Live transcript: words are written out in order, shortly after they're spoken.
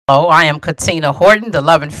Hello, I am Katina Horton, the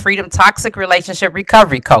Love and Freedom Toxic Relationship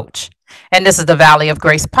Recovery Coach. And this is the Valley of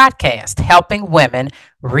Grace podcast, helping women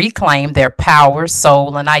reclaim their power,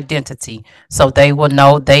 soul, and identity so they will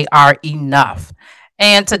know they are enough.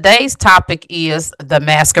 And today's topic is the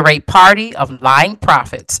masquerade party of lying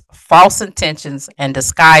prophets, false intentions, and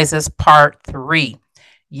disguises, part three.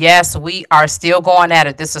 Yes, we are still going at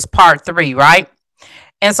it. This is part three, right?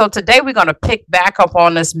 And so today we're going to pick back up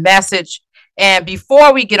on this message. And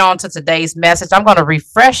before we get on to today's message, I'm going to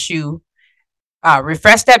refresh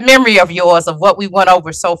that memory of yours of what we went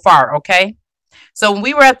over so far. Okay. So when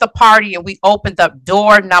we were at the party and we opened up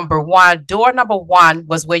door number one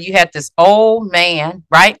was where you had this old man,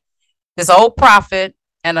 right? This old prophet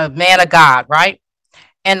and a man of God, right?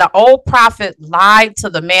 And the old prophet lied to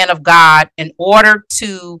the man of God in order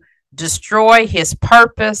to destroy his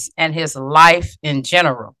purpose and his life in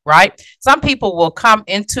general, right? Some people will come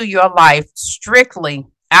into your life strictly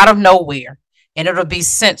out of nowhere, and it'll be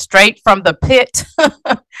sent straight from the pit,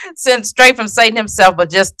 sent straight from Satan himself, but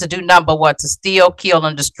just to do number what? To steal, kill,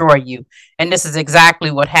 and destroy you. And this is exactly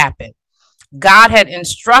what happened. God had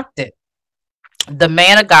instructed the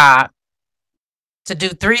man of God to do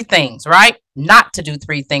three things, right? Not to do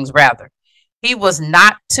three things, rather. He was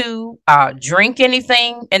not to drink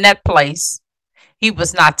anything in that place. He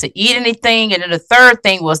was not to eat anything. And then the third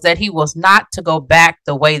thing was that he was not to go back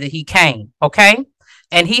the way that he came. Okay.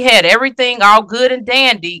 And he had everything all good and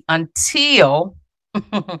dandy until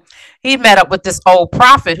he met up with this old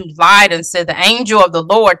prophet who lied and said the angel of the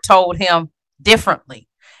Lord told him differently.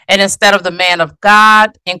 And instead of the man of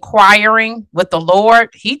God inquiring with the Lord,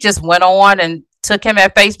 he just went on and took him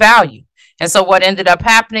at face value. And so what ended up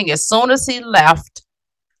happening, as soon as he left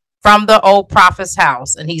from the old prophet's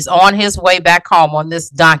house and he's on his way back home on this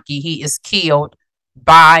donkey, he is killed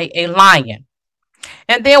by a lion.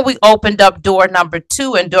 And then we opened up door number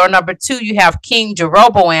two. And door number two, you have King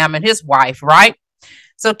Jeroboam and his wife, right?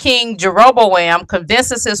 So King Jeroboam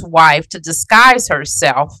convinces his wife to disguise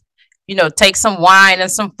herself, take some wine and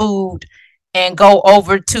some food and go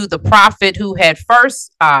over to the prophet who had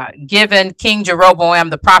first given King Jeroboam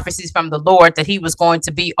the prophecies from the Lord that he was going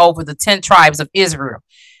to be over the 10 tribes of Israel.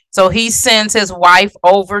 So he sends his wife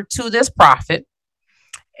over to this prophet,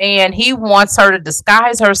 and he wants her to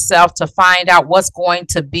disguise herself to find out what's going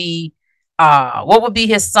to be, what would be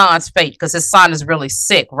his son's fate, because his son is really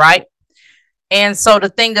sick, right? And so the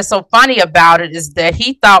thing that's so funny about it is that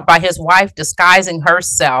he thought by his wife disguising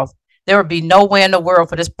herself, there would be no way in the world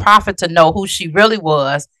for this prophet to know who she really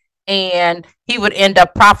was. And he would end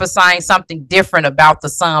up prophesying something different about the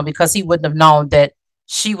son because he wouldn't have known that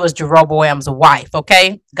she was Jeroboam's wife.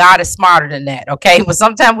 Okay. God is smarter than that. Okay. But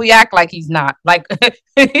sometimes we act like he's not, like,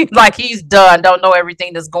 like he's done, don't know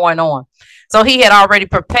everything that's going on. So he had already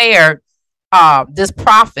prepared this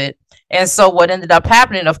prophet. And so what ended up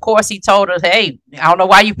happening, of course, he told her, hey, I don't know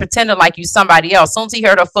why you pretending like you somebody else. As soon as he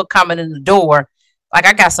heard her foot coming in the door, like,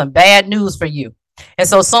 I got some bad news for you. And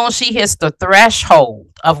so soon as she hits the threshold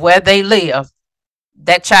of where they live,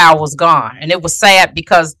 that child was gone. And it was sad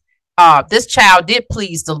because this child did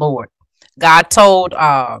please the Lord. God told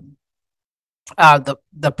the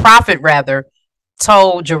prophet, rather,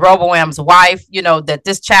 told Jeroboam's wife, that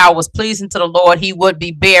this child was pleasing to the Lord. He would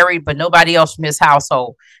be buried, but nobody else from his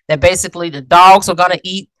household. That basically the dogs are going to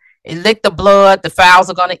eat. It licked the blood. The fowls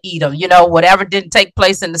are going to eat them. Whatever didn't take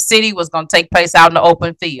place in the city was going to take place out in the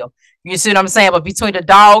open field. You see what I'm saying? But between the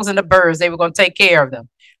dogs and the birds, they were going to take care of them.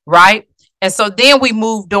 Right. And so then we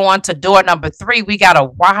moved on to door number three. We got a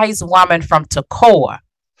wise woman from Tekoa,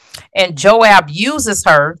 and Joab uses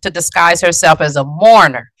her to disguise herself as a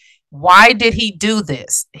mourner. Why did he do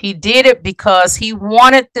this? He did it because he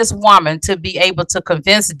wanted this woman to be able to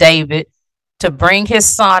convince David to bring his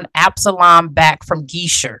son Absalom back from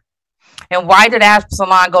Geshur. And why did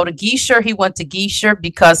Absalom go to Geshur? He went to Geshur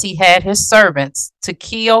because he had his servants to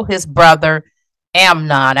kill his brother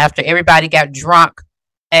Amnon after everybody got drunk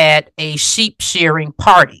at a sheep shearing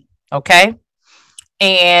party. Okay.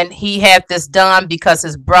 And he had this done because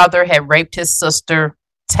his brother had raped his sister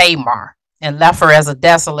Tamar and left her as a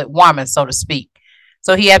desolate woman, so to speak.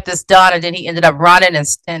 So he had this done, and then he ended up running and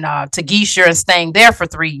to Geshur and staying there for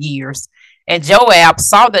 3 years. And Joab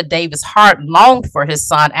saw that David's heart longed for his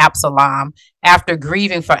son Absalom after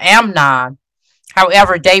grieving for Amnon.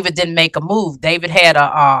 However, David didn't make a move. David had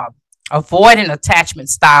a avoidant attachment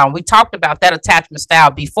style. We talked about that attachment style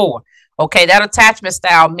before. Okay, that attachment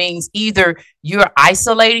style means either you're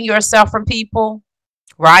isolating yourself from people,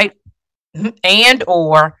 right? And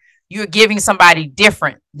or you're giving somebody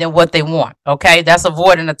different than what they want. Okay, that's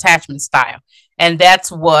avoidant attachment style. And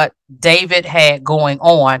that's what David had going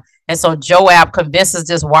on. And so Joab convinces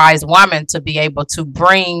this wise woman to be able to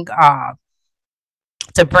bring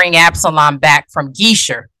Absalom back from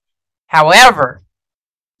Geshur. However,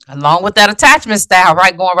 along with that attachment style,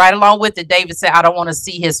 right, going right along with it, David said, I don't want to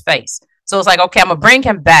see his face. So it's like, okay, I'm going to bring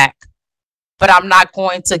him back, but I'm not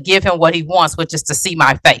going to give him what he wants, which is to see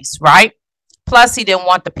my face, right? Plus, he didn't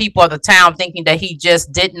want the people of the town thinking that he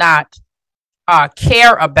just did not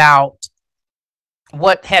care about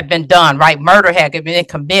what had been done, right? Murder had been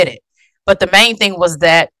committed. But the main thing was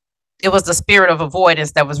that it was the spirit of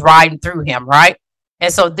avoidance that was riding through him, right?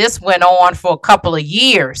 And so this went on for a couple of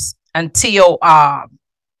years until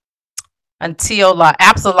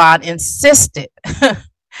Absalom insisted.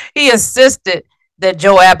 He insisted that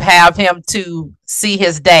Joab have him to see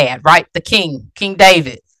his dad, right? The king, King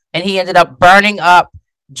David. And he ended up burning up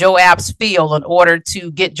Joab's field in order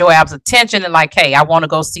to get Joab's attention and like, hey, I want to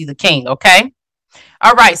go see the king, okay?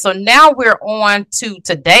 All right, so now we're on to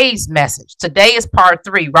today's message. Today is part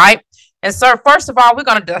 3, right? And so first of all, we're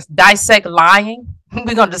going to dissect lying.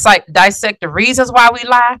 We're going to dissect the reasons why we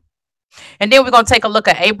lie. And then we're going to take a look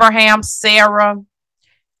at Abraham, Sarah,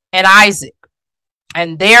 and Isaac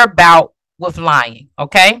and their bout with lying,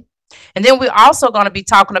 okay? And then we're also going to be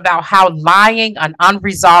talking about how lying and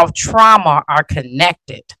unresolved trauma are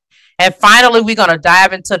connected. And finally, we're going to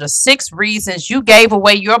dive into the 6 reasons you gave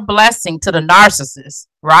away your blessing to the narcissist,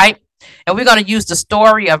 right? And we're going to use the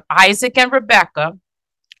story of Isaac and Rebekah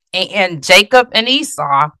and Jacob and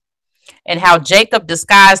Esau, and how Jacob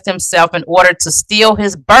disguised himself in order to steal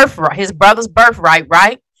his birthright, his brother's birthright,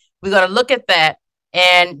 right? We're going to look at that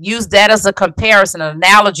and use that as a comparison, an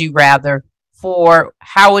analogy rather, for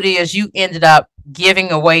how it is you ended up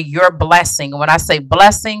giving away your blessing. And when I say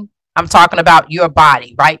blessing, I'm talking about your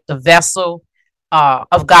body, right? The vessel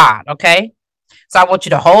of God, okay? So I want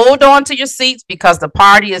you to hold on to your seats because the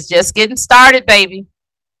party is just getting started, baby.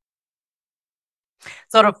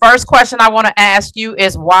 So the first question I want to ask you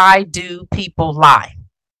is, why do people lie?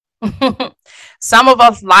 Some of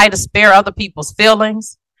us lie to spare other people's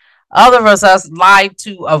feelings. Others of us lie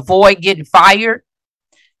to avoid getting fired.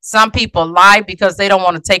 Some people lie because they don't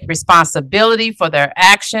want to take responsibility for their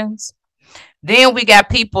actions. Then we got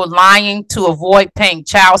people lying to avoid paying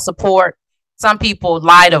child support. Some people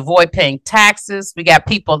lie to avoid paying taxes. We got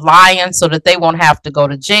people lying so that they won't have to go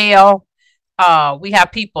to jail. We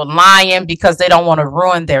have people lying because they don't want to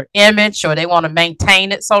ruin their image or they want to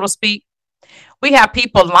maintain it, so to speak. We have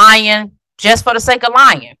people lying just for the sake of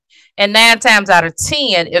lying. And 9 times out of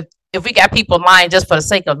 10, if we got people lying just for the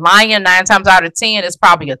sake of lying, 9 times out of 10, it's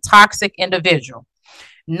probably a toxic individual.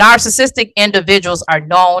 Narcissistic individuals are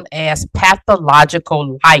known as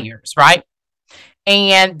pathological liars, right?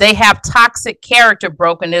 And they have toxic character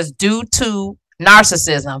brokenness due to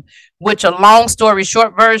narcissism, which, a long story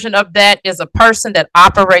short version of that, is a person that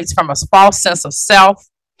operates from a false sense of self,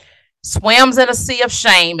 swims in a sea of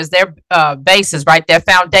shame is their basis, right? Their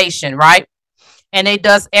foundation, right? And they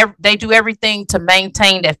do everything to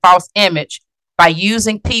maintain that false image by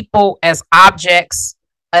using people as objects,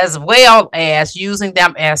 as well as using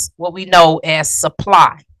them as what we know as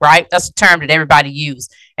supply, right? That's a term that everybody uses.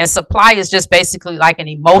 And supply is just basically like an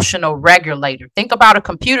emotional regulator. Think about a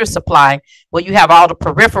computer supply where you have all the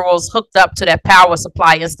peripherals hooked up to that power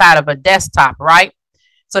supply inside of a desktop, right?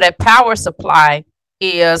 So that power supply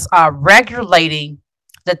is regulating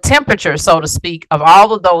the temperature, so to speak, of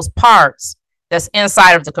all of those parts that's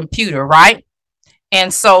inside of the computer, right?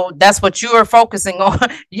 And so that's what you are focusing on.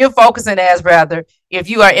 You're focusing as, rather, if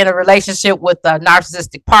you are in a relationship with a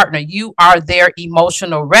narcissistic partner, you are their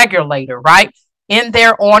emotional regulator, right? In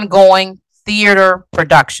their ongoing theater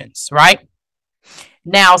productions, right?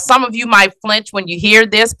 Now, some of you might flinch when you hear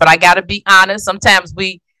this, but I got to be honest. Sometimes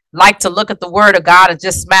we like to look at the word of God and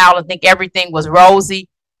just smile and think everything was rosy.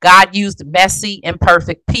 God used messy,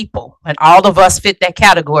 imperfect people, and all of us fit that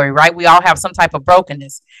category, right? We all have some type of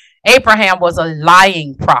brokenness. Abraham was a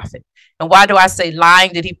lying prophet. And why do I say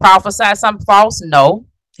lying? Did he prophesy something false? No,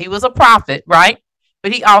 he was a prophet, right?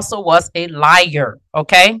 But he also was a liar,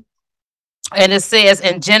 okay? And it says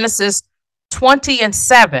in Genesis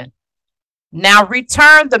 20:7, now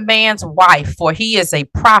return the man's wife, for he is a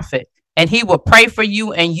prophet, and he will pray for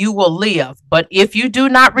you and you will live. But if you do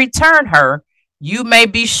not return her, you may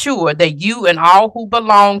be sure that you and all who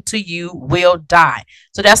belong to you will die.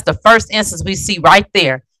 So that's the first instance we see right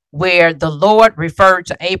there, where the Lord referred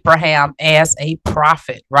to Abraham as a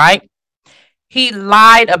prophet, right? He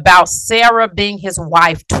lied about Sarah being his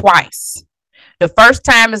wife twice. The first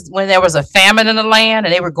time is when there was a famine in the land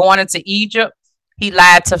and they were going into Egypt. He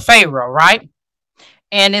lied to Pharaoh, right?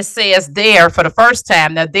 And it says there for the first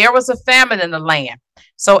time that there was a famine in the land.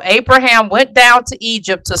 So Abraham went down to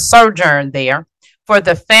Egypt to sojourn there, for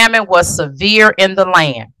the famine was severe in the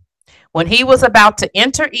land. When he was about to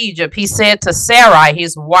enter Egypt, he said to Sarai,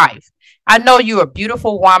 his wife, I know you are a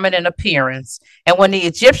beautiful woman in appearance, and when the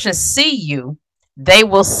Egyptians see you, they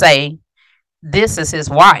will say, this is his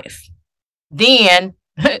wife. Then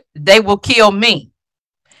they will kill me,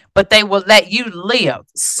 but they will let you live.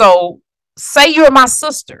 So say you're my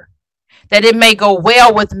sister, that it may go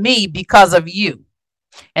well with me because of you,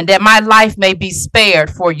 and that my life may be spared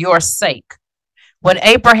for your sake. When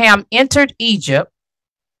Abraham entered Egypt,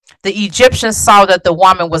 the Egyptians saw that the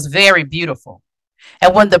woman was very beautiful.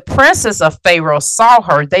 And when the princes of Pharaoh saw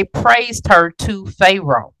her, they praised her to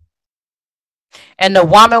Pharaoh. And the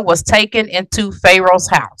woman was taken into Pharaoh's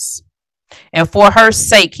house. And for her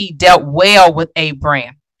sake, he dealt well with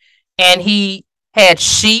Abraham. And he had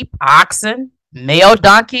sheep, oxen, male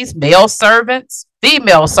donkeys, male servants,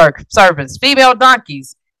 female servants, female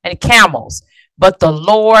donkeys, and camels. But the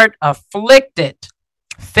Lord afflicted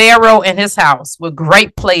Pharaoh and his house with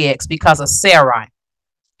great plagues because of Sarai,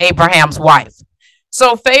 Abraham's wife.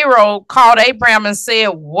 So Pharaoh called Abraham and said,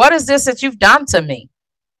 what is this that you've done to me?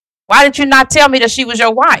 Why did you not tell me that she was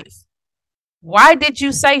your wife? Why did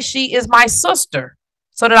you say she is my sister,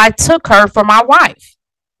 so that I took her for my wife?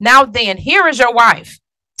 Now then, here is your wife.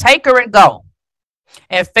 Take her and go.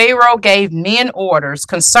 And Pharaoh gave men orders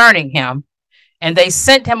concerning him, and they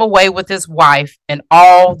sent him away with his wife and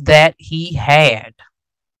all that he had.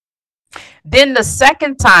 Then the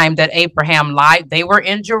second time that Abraham lied, they were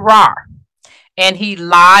in Gerar, and he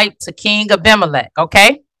lied to King Abimelech,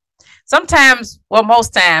 okay? Sometimes, well,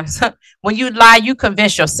 most times, when you lie, you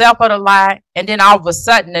convince yourself of the lie, and then all of a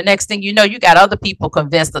sudden, the next thing you know, you got other people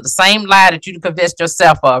convinced of the same lie that you convinced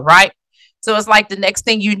yourself of, right? So it's like the next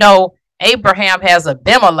thing you know, Abraham has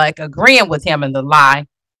Abimelech agreeing with him in the lie,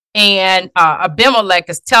 and Abimelech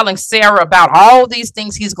is telling Sarah about all these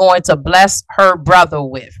things he's going to bless her brother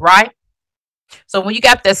with, right? So when you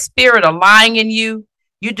got that spirit of lying in you,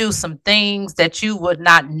 you do some things that you would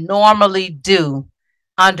not normally do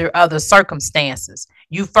under other circumstances.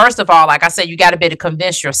 You, first of all, like I said, you got to be able to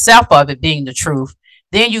convince yourself of it being the truth.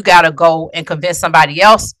 Then you got to go and convince somebody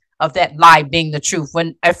else of that lie being the truth.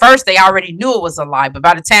 When at first they already knew it was a lie, but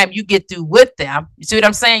by the time you get through with them, you see what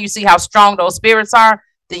I'm saying? You see how strong those spirits are?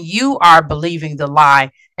 Then you are believing the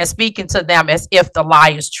lie and speaking to them as if the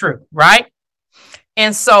lie is true, right?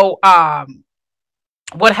 And so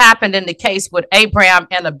what happened in the case with Abraham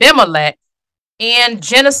and Abimelech in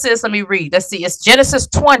Genesis, let me read. Let's see, it's Genesis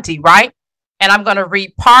 20, right? And I'm going to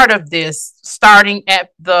read part of this starting at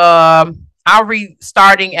the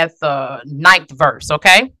 9th verse,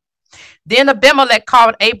 okay? Then Abimelech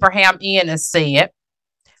called Abraham in and said,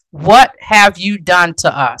 what have you done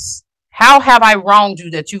to us? How have I wronged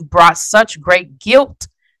you that you brought such great guilt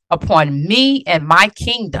upon me and my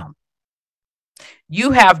kingdom?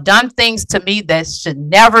 You have done things to me that should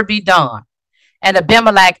never be done. And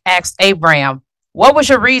Abimelech asked Abraham, what was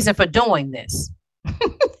your reason for doing this?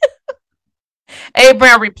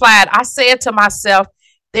 Abraham replied, I said to myself,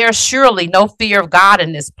 there's surely no fear of God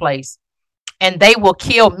in this place, and they will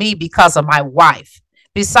kill me because of my wife.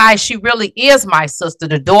 Besides, she really is my sister,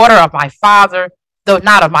 the daughter of my father, though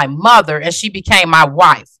not of my mother, and she became my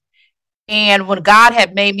wife. And when God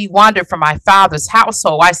had made me wander from my father's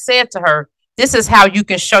household, I said to her, this is how you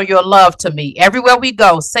can show your love to me. Everywhere we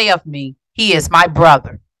go, say of me, he is my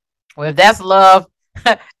brother. Well, if that's love,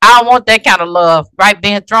 I don't want that kind of love, right?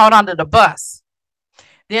 Being thrown under the bus.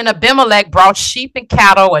 Then Abimelech brought sheep and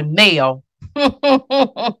cattle and male.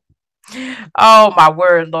 Oh, my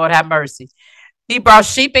word, Lord have mercy. He brought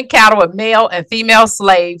sheep and cattle and male and female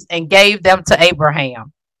slaves and gave them to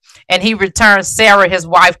Abraham. And he returned Sarah, his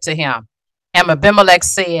wife, to him. And Abimelech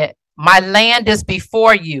said, my land is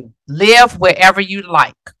before you. Live wherever you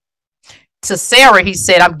like. To Sarah, he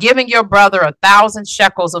said, I'm giving your brother 1,000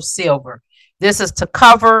 shekels of silver. This is to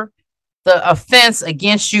cover the offense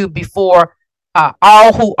against you before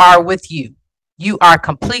all who are with you. You are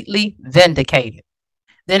completely vindicated.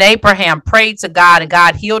 Then Abraham prayed to God, and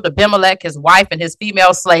God healed Abimelech, his wife, and his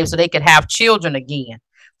female slaves so they could have children again.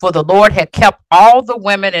 For the Lord had kept all the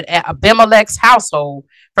women in Abimelech's household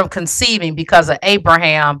from conceiving because of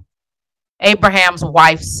Abraham's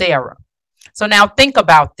wife, Sarah. So now think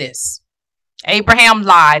about this. Abraham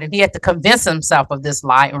lied, and he had to convince himself of this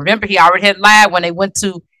lie. And remember, he already had lied when they went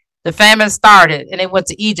to, the famine started, and they went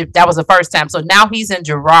to Egypt. That was the first time. So now he's in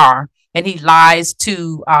Gerar, and he lies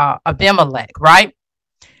to Abimelech, right?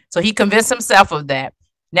 So he convinced himself of that.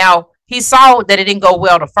 Now, he saw that it didn't go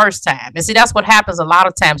well the first time. And see, that's what happens a lot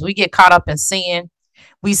of times. We get caught up in sin.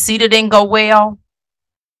 We see that it didn't go well,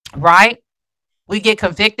 right? We get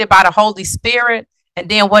convicted by the Holy Spirit. And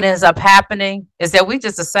then what ends up happening is that we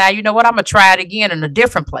just decide, you know what, I'm going to try it again in a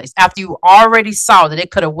different place. After you already saw that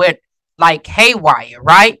it could have went like haywire,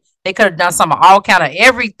 right? They could have done some all kind of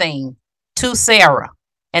everything to Sarah.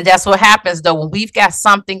 And that's what happens though when we've got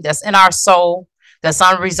something that's in our soul that's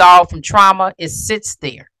unresolved from trauma, it sits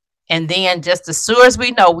there. And then just as soon as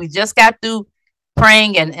we know, we just got through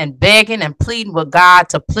praying and begging and pleading with God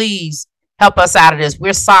to please help us out of this.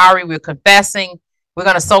 We're sorry. We're confessing. We're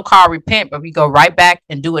going to so-called repent, but we go right back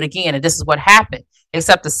and do it again. And this is what happened.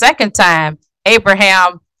 Except the second time,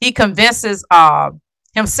 Abraham, he convinces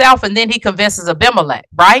himself and then he convinces Abimelech,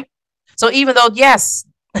 right? So even though, yes,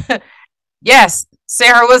 yes,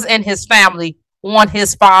 Sarah was in his family on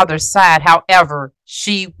his father's side. However,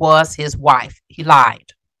 she was his wife. He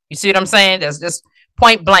lied. You see what I'm saying? That's just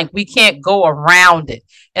point blank. We can't go around it.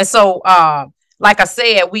 And so, like I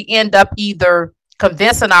said, we end up either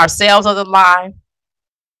convincing ourselves of the lie,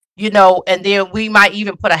 and then we might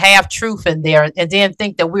even put a half truth in there and then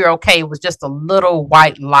think that we're okay. It was just a little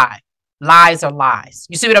white lie. Lies are lies.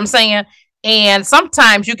 You see what I'm saying? And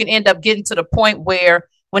sometimes you can end up getting to the point where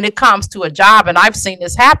when it comes to a job, and I've seen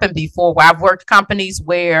this happen before, where I've worked companies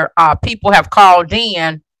where people have called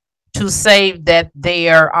in to say that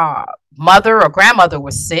their mother or grandmother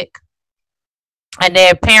was sick and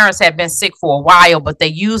their parents had been sick for a while, but they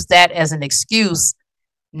used that as an excuse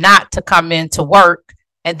not to come into work.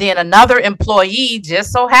 And then another employee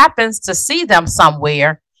just so happens to see them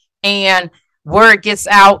somewhere, and word gets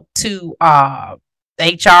out to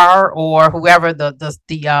HR or whoever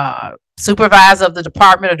the supervisor of the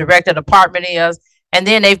department or director of the department is, and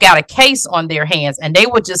then they've got a case on their hands, and they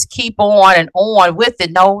would just keep on and on with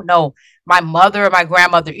it. No, my mother or my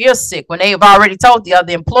grandmother is sick, when they have already told the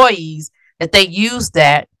other employees that they used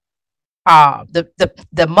that.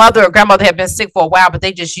 The mother or grandmother had been sick for a while, but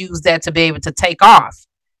they just used that to be able to take off.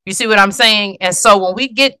 You see what I'm saying? And so when we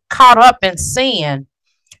get caught up in sin,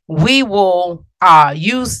 we will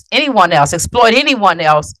use anyone else, exploit anyone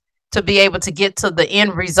else to be able to get to the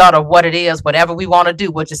end result of what it is, whatever we want to do,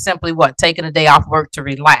 which is simply what? Taking a day off work to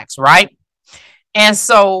relax, right? And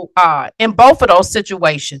so in both of those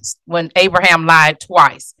situations, when Abraham lied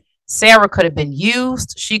twice, Sarah could have been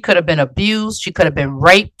used. She could have been abused. She could have been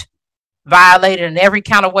raped, violated in every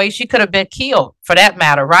kind of way. She could have been killed for that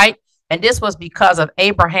matter, right? And this was because of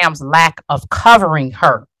Abraham's lack of covering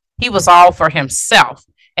her. He was all for himself.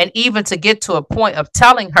 And even to get to a point of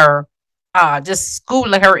telling her, just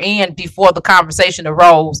schooling her in before the conversation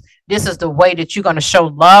arose, this is the way that you're going to show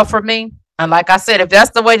love for me. And like I said, if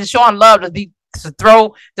that's the way to showing love, to be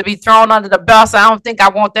thrown under the bus, I don't think I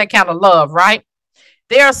want that kind of love, right?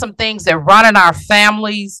 There are some things that run in our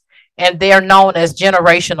families, and they're known as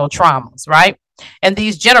generational traumas, right? And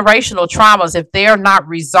these generational traumas, if they're not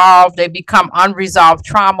resolved, they become unresolved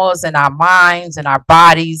traumas in our minds and our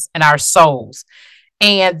bodies and our souls.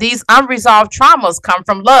 And these unresolved traumas come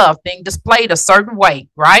from love being displayed a certain way,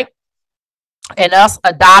 right? And us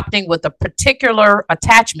adopting with a particular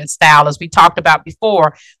attachment style, as we talked about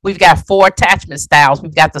before. We've got 4 attachment styles.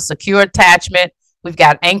 We've got the secure attachment. We've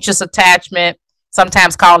got anxious attachment,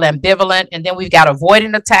 sometimes called ambivalent. And then we've got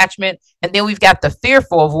avoidant attachment. And then we've got the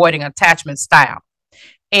fearful avoiding attachment style.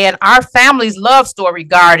 And our family's love story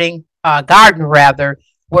garden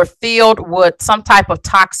were filled with some type of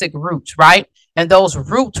toxic roots, right? And those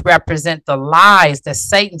roots represent the lies that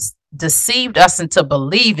Satan deceived us into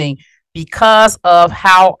believing because of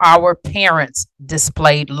how our parents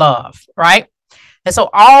displayed love, right? And so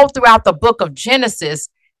all throughout the book of Genesis,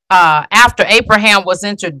 after Abraham was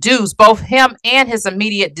introduced, both him and his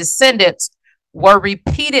immediate descendants were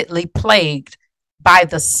repeatedly plagued by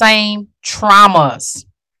the same traumas.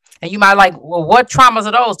 And you might like, well, what traumas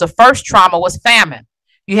are those? The first trauma was famine.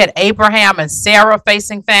 You had Abraham and Sarah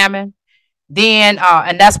facing famine. Then,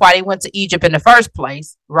 and that's why they went to Egypt in the first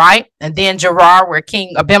place, right? And then Gerar, where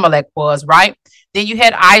King Abimelech was, right? Then you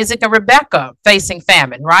had Isaac and Rebekah facing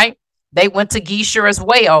famine, right? They went to Gerar as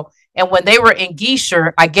well. And when they were in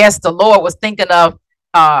Gerar, I guess the Lord was thinking of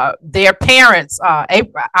their parents,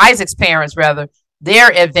 Isaac's parents, rather,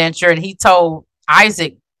 their adventure. And he told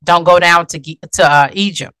Isaac, don't go down to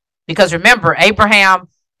Egypt. Because remember, Abraham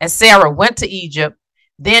and Sarah went to Egypt.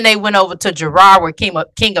 Then they went over to Gerar, where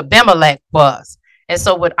King Abimelech was. And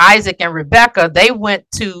so with Isaac and Rebekah, they went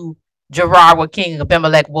to Gerar, where King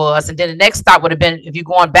Abimelech was. And then the next stop would have been, if you're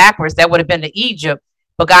going backwards, that would have been to Egypt.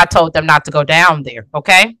 But God told them not to go down there.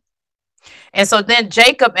 Okay. And so then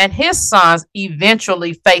Jacob and his sons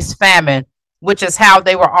eventually faced famine, which is how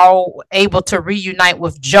they were all able to reunite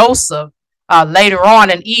with Joseph later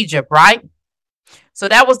on in Egypt, right? So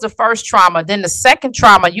that was the first trauma. Then the second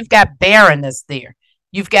trauma, you've got barrenness there.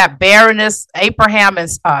 You've got barrenness. Abraham and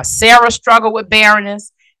Sarah struggle with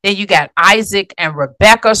barrenness. Then you got Isaac and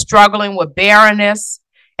Rebecca struggling with barrenness.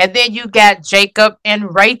 And then you got Jacob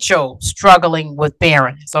and Rachel struggling with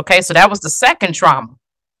barrenness. Okay, so that was the second trauma.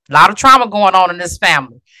 A lot of trauma going on in this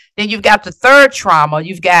family. Then you've got the third trauma.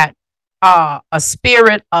 You've got a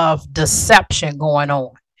spirit of deception going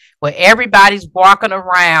on, where everybody's walking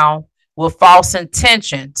around with false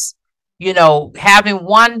intentions, having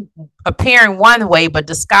one appearing one way but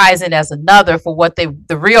disguising as another for what the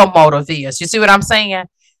real motive is. You see what I'm saying?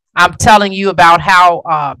 I'm telling you about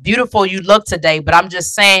how beautiful you look today, but I'm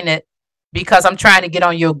just saying it because I'm trying to get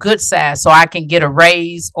on your good side so I can get a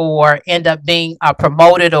raise or end up being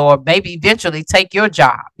promoted or maybe eventually take your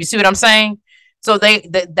job. You see what I'm saying? So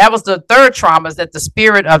that was the third trauma, is that the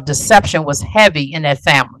spirit of deception was heavy in that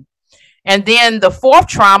family. And then the fourth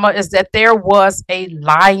trauma is that there was a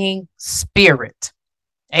lying spirit.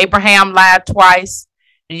 Abraham lied twice.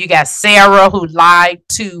 And you got Sarah, who lied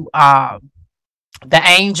to the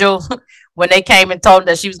angel when they came and told her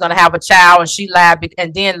that she was going to have a child, and she lied,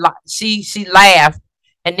 and then she laughed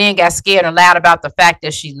and then got scared and lied about the fact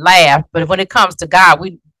that she laughed. But when it comes to God,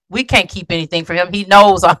 we can't keep anything from him. He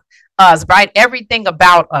knows us, right? Everything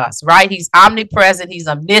about us, right? He's omnipresent. He's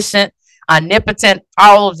omniscient, omnipotent,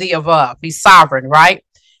 all of the above. He's sovereign, right?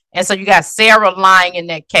 And so you got Sarah lying in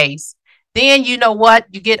that case. Then you know what?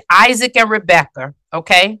 You get Isaac and Rebecca,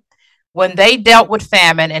 okay? When they dealt with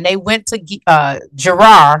famine and they went to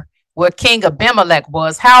Gerar, where King Abimelech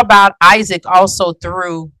was, how about Isaac also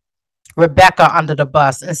threw Rebecca under the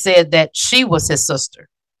bus and said that she was his sister?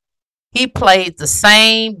 He played the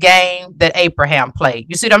same game that Abraham played.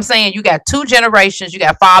 You see what I'm saying? You got two generations. You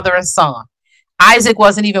got father and son. Isaac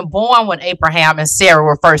wasn't even born when Abraham and Sarah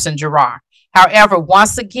were first in Gerar. However,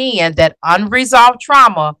 once again, that unresolved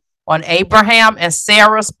trauma on Abraham and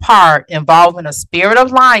Sarah's part, involving a spirit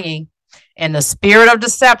of lying and the spirit of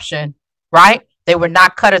deception, right? They were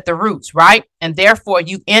not cut at the roots, right? And therefore,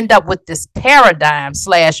 you end up with this paradigm /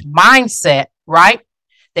 mindset, right?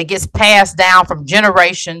 That gets passed down from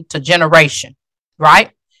generation to generation,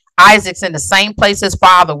 right? Isaac's in the same place his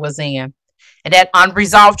father was in. And that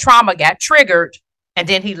unresolved trauma got triggered. And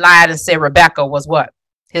then he lied and said Rebecca was what?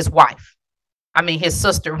 His wife. I mean, his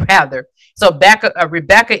sister, rather. So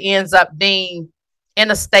Rebecca ends up being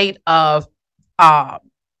in a state of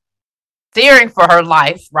fearing for her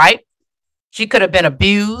life, right? She could have been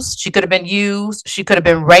abused. She could have been used. She could have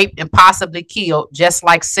been raped and possibly killed, just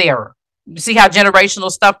like Sarah. You see how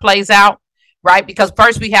generational stuff plays out, right? Because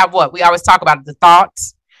first we have what? We always talk about the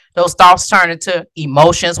thoughts. Those thoughts turn into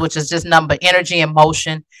emotions, which is just number energy and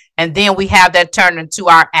motion. And then we have that turn into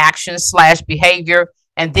our action / behavior.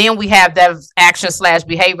 And then we have that action /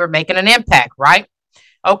 behavior making an impact, right?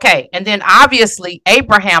 Okay. And then obviously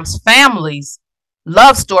Abraham's family's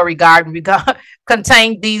love story garden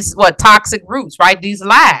contained these toxic roots, right? These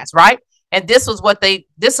lies, right? And this is what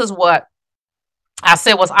I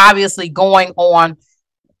said was obviously going on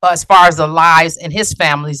as far as the lies in his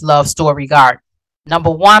family's love story garden.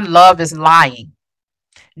 Number one, love is lying.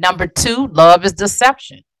 Number two, love is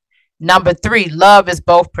deception. Number three, love is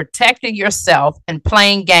both protecting yourself and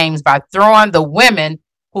playing games by throwing the women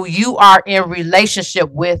who you are in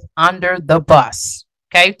relationship with under the bus.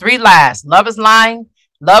 Okay, 3 lies. Love is lying,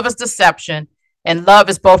 love is deception, and love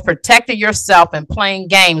is both protecting yourself and playing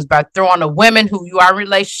games by throwing the women who you are in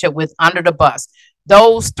relationship with under the bus.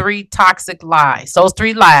 Those 3 toxic lies, those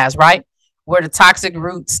 3 lies, right, were the toxic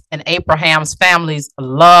roots in Abraham's family's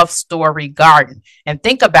love story garden. And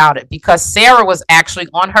think about it, because Sarah was actually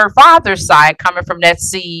on her father's side, coming from that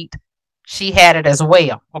seed, she had it as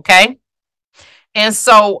well, okay? And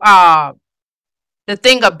so the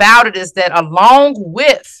thing about it is that along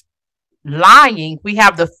with lying, we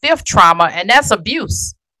have the 5th trauma, and that's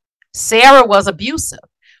abuse. Sarah was abusive.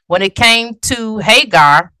 When it came to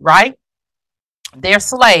Hagar, right, their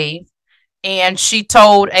slave, and she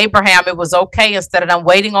told Abraham it was okay, instead of them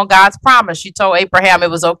waiting on God's promise, she told Abraham it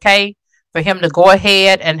was okay for him to go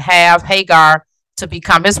ahead and have Hagar to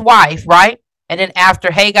become his wife, right? And then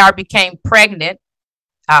after Hagar became pregnant,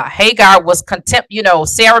 Hagar was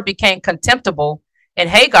Sarah became contemptible in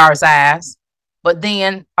Hagar's eyes, but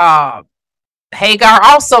then Hagar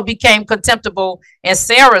also became contemptible in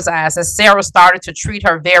Sarah's eyes, as Sarah started to treat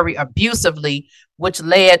her very abusively, which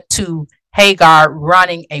led to Hagar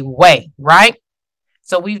running away, right?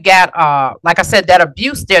 So we've got, like I said, that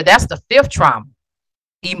abuse there, that's the 5th trauma,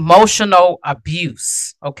 emotional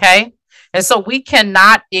abuse, okay? And so we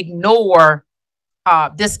cannot ignore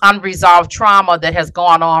this unresolved trauma that has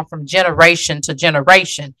gone on from generation to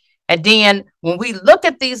generation. And then when we look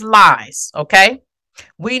at these lies, okay,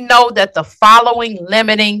 we know that the following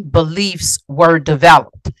limiting beliefs were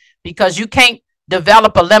developed, because you can't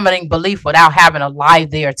develop a limiting belief without having a lie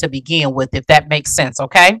there to begin with, if that makes sense,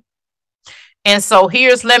 okay? And so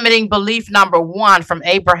here's limiting belief number one from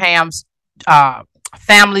Abraham's uh,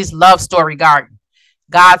 family's love story garden: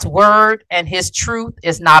 God's word and his truth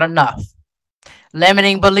is not enough.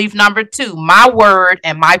 Limiting belief number two: my word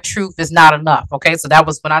and my truth is not enough. Okay, so that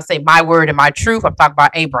was when I say my word and my truth, I'm talking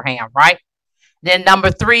about Abraham, right? Then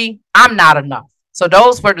number three: I'm not enough. So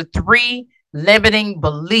those were the three limiting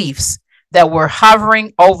beliefs that were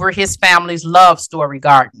hovering over his family's love story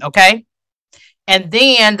garden. Okay. And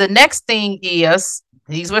then the next thing is,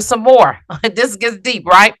 these were some more. This gets deep,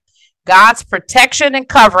 right? God's protection and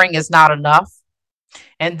covering is not enough.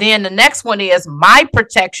 And then the next one is, my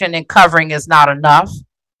protection and covering is not enough.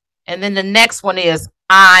 And then the next one is,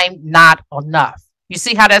 I'm not enough. You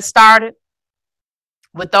see how that started?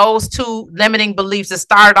 With those two limiting beliefs, it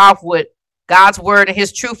started off with God's word and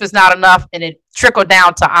his truth is not enough, and it trickled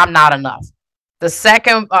down to I'm not enough. The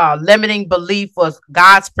second limiting belief was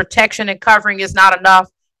God's protection and covering is not enough,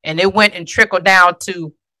 and it went and trickled down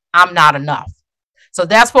to I'm not enough. So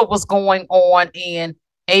that's what was going on in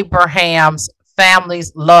Abraham's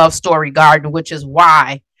family's love story garden, which is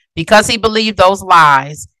why, because he believed those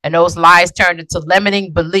lies and those lies turned into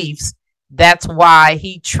limiting beliefs, that's why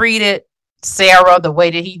he treated Sarah the way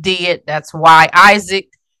that he did. That's why Isaac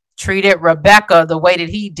treated Rebecca the way that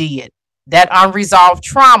he did. That unresolved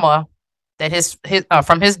trauma that his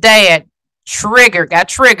from his dad got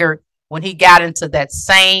triggered when he got into that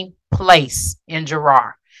same place in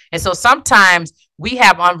Gerar. And so sometimes we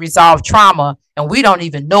have unresolved trauma and we don't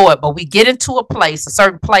even know it, but we get into a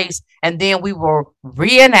certain place, and then we will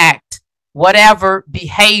reenact whatever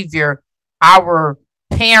behavior our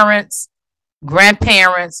parents,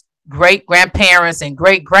 grandparents, great grandparents, and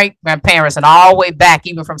great great grandparents, and all the way back,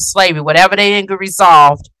 even from slavery, whatever they didn't get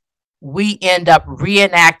resolved, we end up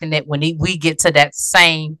reenacting it when we get to that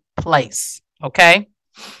same place. Okay.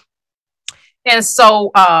 And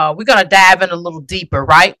so we're going to dive in a little deeper,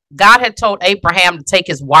 right? God had told Abraham to take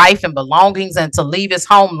his wife and belongings and to leave his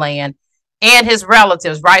homeland and his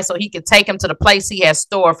relatives, right? So he could take him to the place he had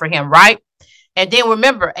stored for him, right? And then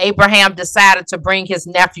remember, Abraham decided to bring his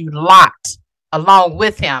nephew Lot along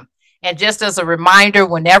with him. And just as a reminder,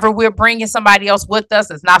 whenever we're bringing somebody else with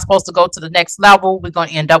us, it's not supposed to go to the next level. We're going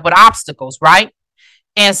to end up with obstacles, right?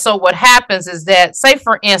 And so what happens is that, say,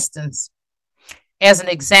 for instance, as an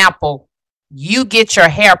example, you get your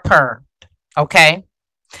hair permed, okay?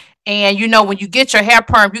 And you know, when you get your hair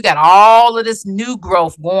permed, you got all of this new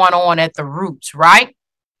growth going on at the roots, right?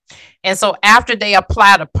 And so after they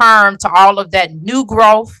apply the perm to all of that new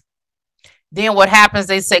growth, then what happens,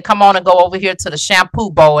 they say, come on and go over here to the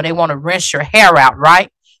shampoo bowl, and they want to rinse your hair out,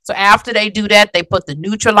 right? So after they do that, they put the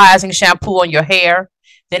neutralizing shampoo on your hair.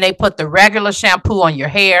 Then they put the regular shampoo on your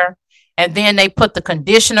hair. And then they put the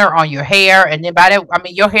conditioner on your hair. And then by that, I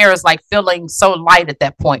mean, your hair is like feeling so light at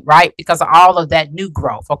that point, right? Because of all of that new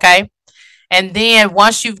growth, okay? And then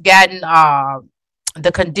once you've gotten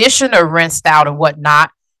the conditioner rinsed out and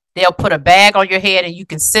whatnot, they'll put a bag on your head and you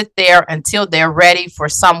can sit there until they're ready for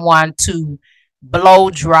someone to blow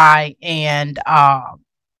dry and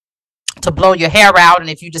to blow your hair out. And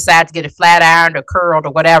if you decide to get it flat ironed or curled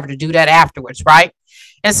or whatever, to do that afterwards, right?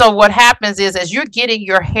 And so what happens is, as you're getting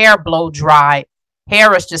your hair blow dry,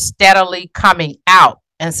 hair is just steadily coming out.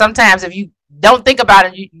 And sometimes if you don't think about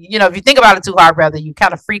it, you know, if you think about it too hard, rather, you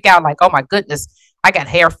kind of freak out like, oh my goodness, I got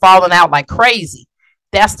hair falling out like crazy.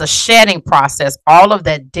 That's the shedding process. All of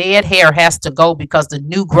that dead hair has to go because the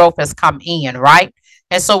new growth has come in, right?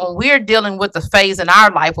 And so when we're dealing with the phase in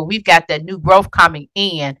our life where we've got that new growth coming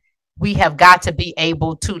in, we have got to be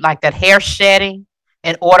able to, like that hair shedding,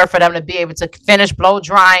 in order for them to be able to finish blow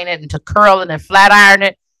drying it and to curl it and flat iron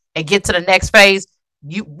it and get to the next phase,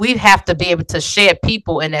 we have to be able to shed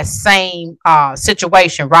people in that same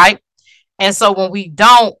situation, right? And so when we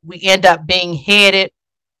don't, we end up being headed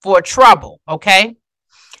for trouble, okay?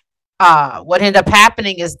 What ended up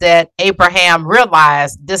happening is that Abraham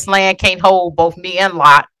realized this land can't hold both me and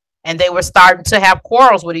Lot, and they were starting to have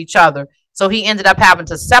quarrels with each other. So he ended up having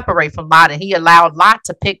to separate from Lot, and he allowed Lot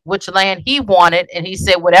to pick which land he wanted. And he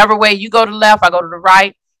said, whatever way you go to the left, I go to the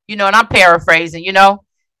right, you know, and I'm paraphrasing, you know,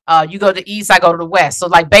 you go to the east, I go to the west. So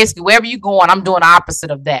like basically wherever you going, I'm doing the opposite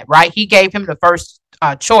of that, right? He gave him the first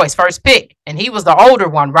choice, first pick, and he was the older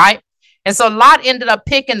one, right? And so Lot ended up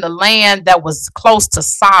picking the land that was close to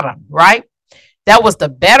Sodom, right? That was the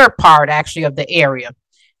better part actually of the area.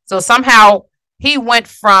 So somehow he went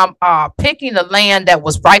from picking the land that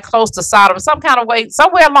was right close to Sodom, some kind of way,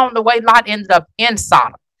 somewhere along the way, Lot ended up in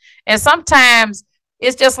Sodom. And sometimes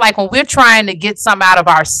it's just like when we're trying to get some out of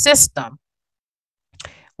our system,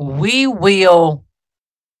 we will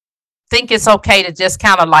think it's okay to just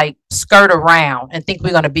kind of like skirt around and think we're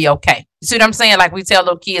going to be okay. You see what I'm saying? Like we tell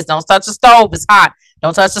little kids, don't touch the stove, it's hot.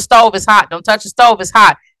 Don't touch the stove, it's hot. Don't touch the stove, it's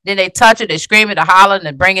hot. Then they touch it, they screaming, they hollering,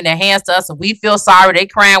 and bringing their hands to us, and we feel sorry. They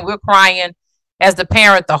crying, we're crying as the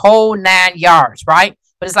parent, the whole 9 yards, right?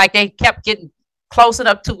 But it's like they kept getting close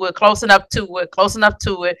enough to it, close enough to it, close enough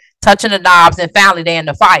to it, touching the knobs, and finally they're in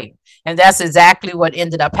the fire. And that's exactly what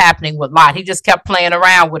ended up happening with Lot. He just kept playing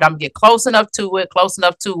around with them, get close enough to it, close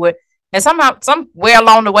enough to it. And somehow, somewhere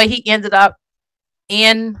along the way, he ended up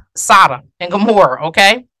in Sodom and Gomorrah,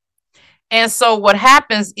 okay? And so what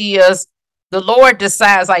happens is the Lord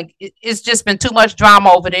decides, like, it's just been too much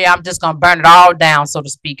drama over there. I'm just going to burn it all down, so to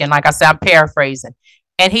speak. And like I said, I'm paraphrasing.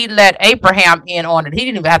 And he let Abraham in on it. He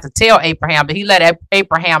didn't even have to tell Abraham, but he let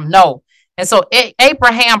Abraham know. And so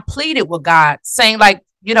Abraham pleaded with God, saying, like,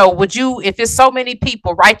 would you, if it's so many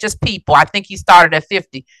people, righteous people, I think he started at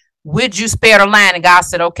 50, would you spare the land? And God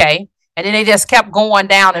said, okay. And then they just kept going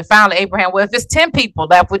down. And finally, Abraham, well, if it's 10 people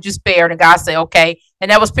left, would you spare it? And God said, okay.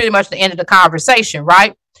 And that was pretty much the end of the conversation,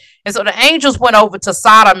 right? And so the angels went over to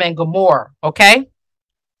Sodom and Gomorrah, okay?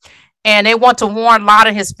 And they want to warn Lot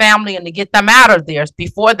and his family and to get them out of there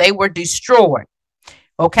before they were destroyed,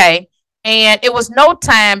 okay? And it was no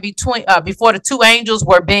time before the two angels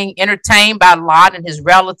were being entertained by Lot and his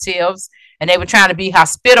relatives, and they were trying to be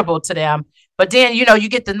hospitable to them. But then, you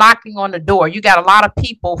get the knocking on the door. You got a lot of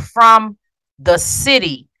people from the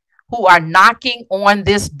city who are knocking on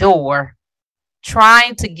this door,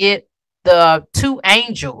 trying to get the two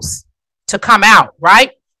angels to come out,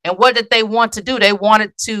 right? And what did they want to do? They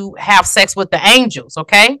wanted to have sex with the angels,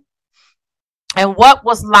 okay? And what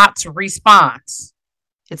was Lot's response?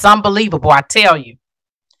 It's unbelievable, I tell you.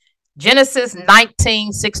 Genesis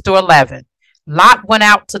 19:6-11. Lot went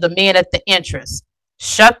out to the men at the entrance,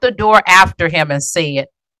 shut the door after him, and said,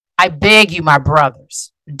 I beg you, my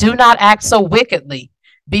brothers, do not act so wickedly.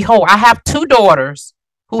 Behold, I have 2 daughters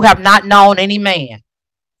who have not known any man.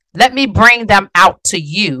 Let me bring them out to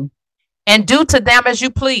you, and do to them as you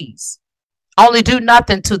please. Only do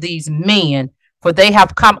nothing to these men, for they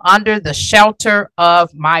have come under the shelter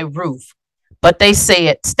of my roof. But they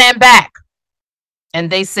said, stand back.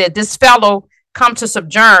 And they said, this fellow come to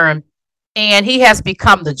sojourn, and he has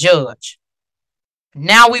become the judge.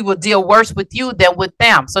 Now we will deal worse with you than with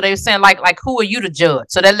them. So they were saying, like, who are you to judge?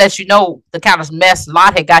 So that lets you know the kind of mess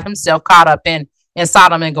Lot had got himself caught up in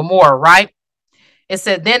Sodom and Gomorrah, right? It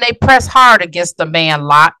said, then they pressed hard against the man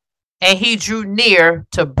Lot, and he drew near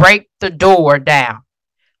to break the door down.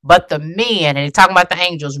 But the men, and he's talking about the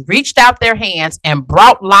angels, reached out their hands and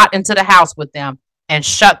brought Lot into the house with them and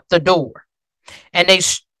shut the door. And they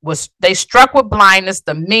struck with blindness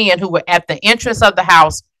the men who were at the entrance of the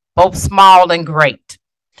house, both small and great,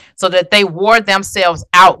 so that they wore themselves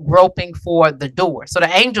out groping for the door. So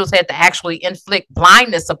the angels had to actually inflict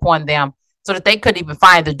blindness upon them so that they couldn't even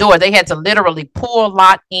find the door. They had to literally pull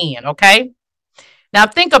Lot in, okay? Now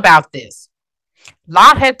think about this.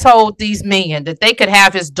 Lot had told these men that they could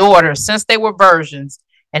have his daughters since they were virgins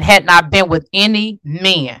and had not been with any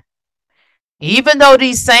men. Even though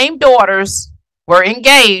these same daughters were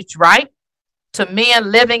engaged, right, to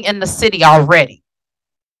men living in the city already.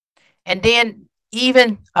 And then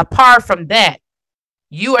even apart from that,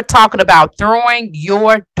 you are talking about throwing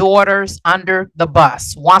your daughters under the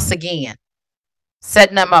bus once again,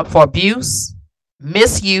 setting them up for abuse,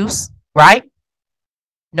 misuse, right?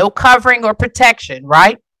 No covering or protection,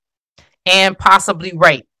 right? And possibly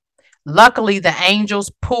rape. Luckily, the angels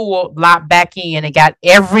pulled Lot back in and got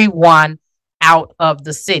everyone out of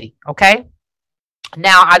the city, okay?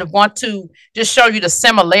 Now, I want to just show you the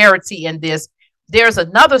similarity in this. There's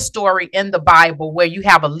another story in the Bible where you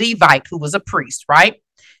have a Levite who was a priest, right?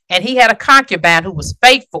 And he had a concubine who was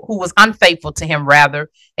unfaithful to him, rather.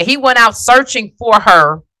 And he went out searching for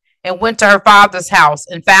her and went to her father's house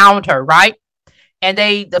and found her, right? And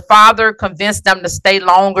the father convinced them to stay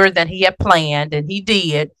longer than he had planned, and he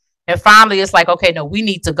did. And finally, it's like, okay, no, we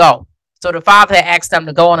need to go. So the father had asked them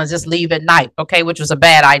to go on and just leave at night, okay, which was a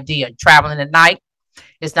bad idea. Traveling at night,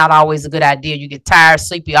 it's not always a good idea. You get tired,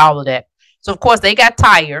 sleepy, all of that. So, of course, they got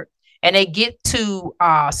tired, and they get to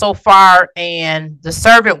so far, and the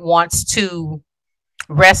servant wants to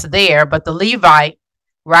rest there. But the Levite,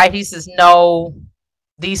 right, he says, no,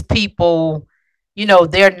 these people,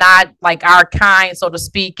 they're not like our kind, so to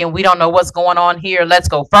speak, and we don't know what's going on here. Let's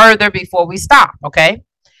go further before we stop, okay?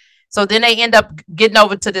 So then they end up getting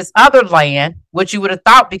over to this other land, which you would have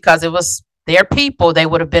thought because it was their people, they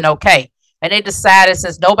would have been okay. And they decided,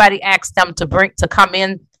 since nobody asked them to come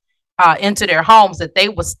in into their homes, that they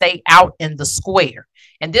would stay out in the square.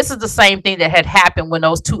 And this is the same thing that had happened when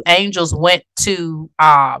those two angels went to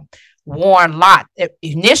warn Lot.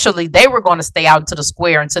 Initially, they were going to stay out into the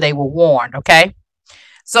square until they were warned. Okay.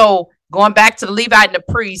 So going back to the Levite and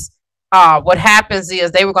the priest, what happens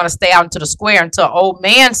is they were going to stay out into the square until an old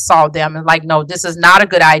man saw them and like, no, this is not a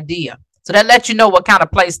good idea. So that lets you know what kind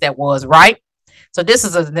of place that was, right? So this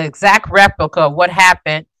is an exact replica of what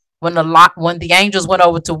happened when the angels went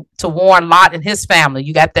over to warn Lot and his family.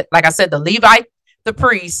 You got that, like I said, the Levite, the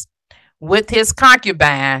priest, with his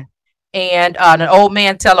concubine, and an old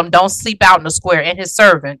man tell him don't sleep out in the square, and his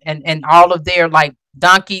servant and all of their like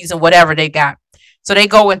donkeys and whatever they got. So they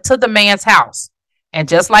go into the man's house, and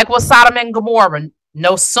just like with Sodom and Gomorrah,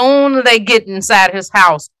 no sooner they get inside his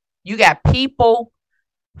house, you got people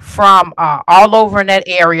from all over in that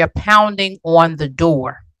area pounding on the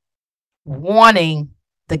door, wanting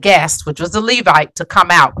the guest, which was the Levite, to come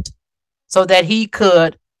out so that he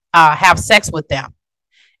could have sex with them.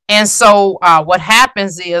 And so what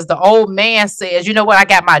happens is the old man says, you know what, I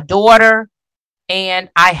got my daughter and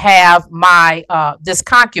I have my this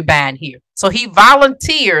concubine here. So he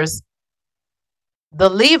volunteers the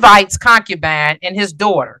Levite's concubine and his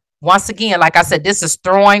daughter. Once again, like I said, this is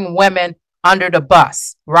throwing women under the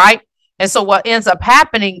bus, right? And so what ends up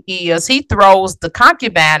happening is he throws the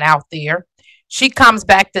concubine out there. She comes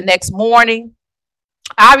back the next morning.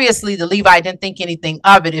 Obviously, the Levite didn't think anything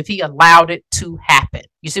of it if he allowed it to happen.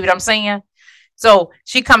 You see what I'm saying? So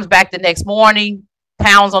she comes back the next morning,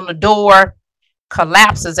 pounds on the door,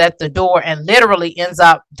 collapses at the door, and literally ends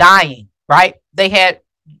up dying, right? They had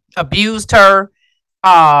abused her,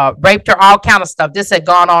 raped her, all kind of stuff. This had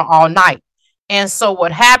gone on all night. And so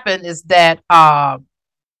what happened is that the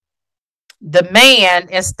man,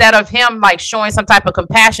 instead of him like showing some type of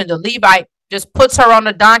compassion, the Levite just puts her on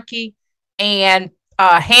the donkey and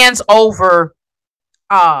hands over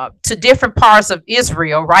to different parts of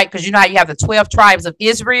Israel, right? Because you know how you have the 12 tribes of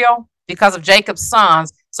Israel because of Jacob's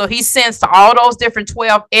sons. So he sends to all those different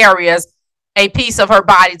 12 areas a piece of her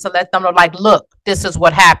body to let them know, like, look, this is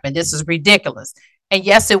what happened. This is ridiculous. And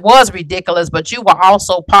yes, it was ridiculous, but you were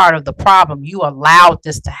also part of the problem. You allowed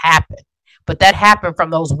this to happen. But that happened from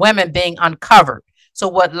those women being uncovered. So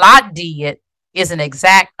what Lot did is an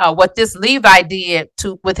exact, what this Levi did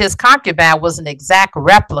with his concubine was an exact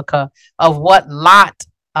replica of what Lot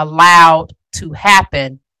allowed to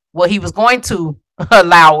happen. Well, he was going to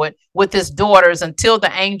allow it with his daughters until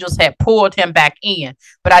the angels had pulled him back in.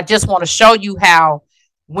 But I just want to show you how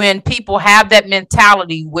when people have that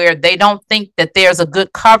mentality where they don't think that there's a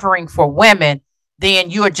good covering for women, then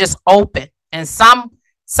you're just open. And some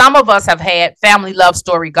of us have had family love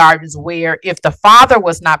story gardens where if the father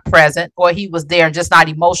was not present or he was there just not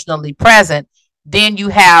emotionally present, then you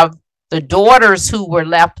have the daughters who were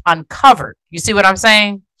left uncovered. You see what I'm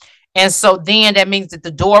saying? And so then that means that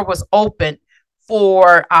the door was open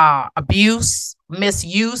for abuse,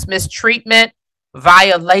 misuse, mistreatment,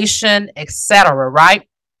 violation, etc. Right?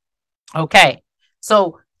 Okay.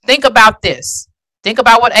 So think about this. Think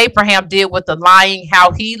about what Abraham did with the lying,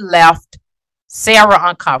 how he left Sarah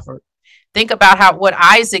uncovered. Think about what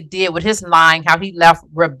Isaac did with his lying, how he left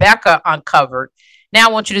Rebecca uncovered. Now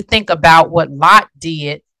I want you to think about what Lot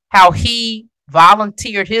did, how he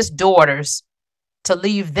volunteered his daughters to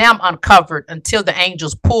leave them uncovered until the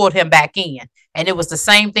angels pulled him back in. And it was the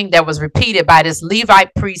same thing that was repeated by this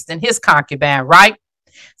Levite priest and his concubine, right?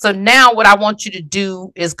 So now what I want you to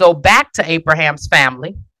do is go back to Abraham's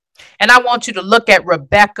family, and I want you to look at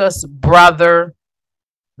Rebecca's brother,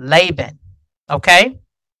 Laban. Okay?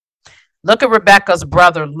 Look at Rebecca's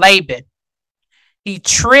brother, Laban. He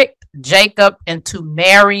tricked Jacob into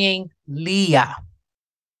marrying Leah.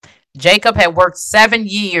 Jacob had worked 7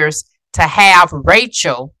 years to have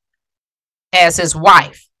Rachel as his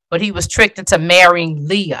wife, but he was tricked into marrying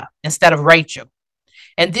Leah instead of Rachel.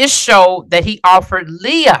 And this showed that he offered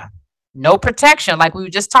Leah no protection, like we were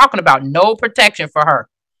just talking about, no protection for her.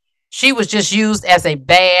 She was just used as a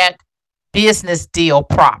bad business deal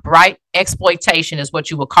prop, right? Exploitation is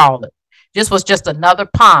what you would call it. This was just another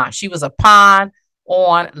pawn. She was a pawn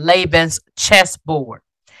on Laban's chessboard.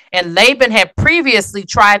 And Laban had previously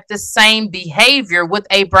tried the same behavior with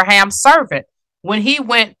Abraham's servant when he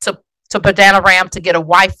went to Padanaram to get a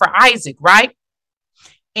wife for Isaac, right?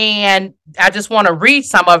 And I just want to read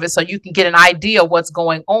some of it so you can get an idea of what's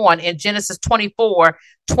going on. In Genesis 24,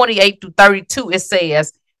 28 through 32, it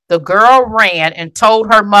says, the girl ran and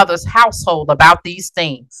told her mother's household about these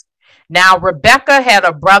things. Now, Rebecca had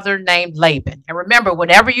a brother named Laban. And remember,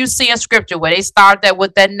 whenever you see in scripture where they start that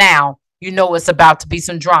with that now, you know it's about to be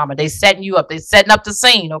some drama. They setting you up. They setting up the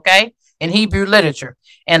scene, okay? In Hebrew literature.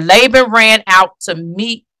 And Laban ran out to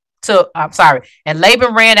meet to and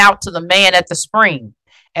Laban ran out to the man at the spring.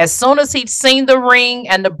 As soon as he'd seen the ring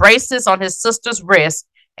and the bracelets on his sister's wrist,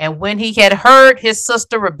 and when he had heard his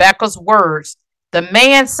sister Rebekah's words, the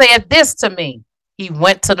man said this to me. He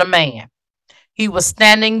went to the man. He was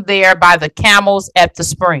standing there by the camels at the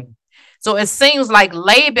spring. So it seems like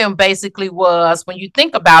Laban basically was, when you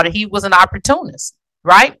think about it, he was an opportunist,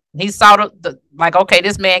 right? He saw like, okay,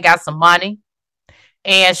 this man got some money.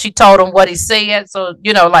 And she told him what he said. So,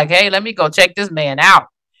 like, hey, let me go check this man out.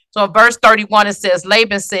 So in verse 31, it says,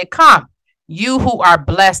 Laban said, come, you who are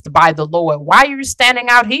blessed by the Lord, why are you standing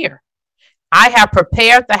out here? I have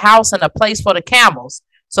prepared the house and a place for the camels.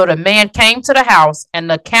 So the man came to the house and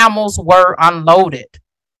the camels were unloaded.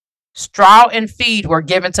 Straw and feed were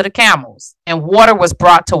given to the camels, and water was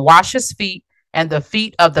brought to wash his feet and the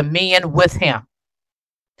feet of the men with him.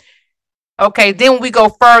 Okay, then we go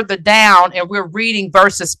further down and we're reading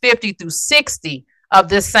verses 50 through 60 of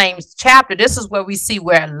this same chapter. This is where we see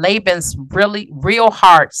where Laban's real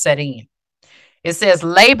heart set in. It says,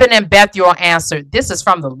 Laban and Bethuel answered, this is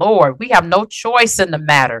from the Lord. We have no choice in the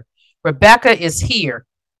matter. Rebekah is here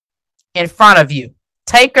in front of you.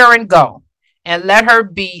 Take her and go, and let her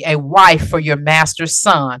be a wife for your master's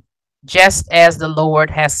son, just as the Lord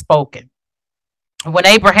has spoken. When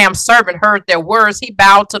Abraham's servant heard their words, he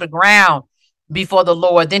bowed to the ground before the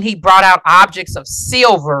Lord. Then he brought out objects of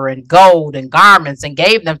silver and gold and garments and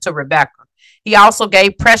gave them to Rebekah. He also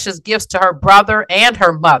gave precious gifts to her brother and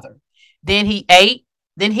her mother. Then he ate.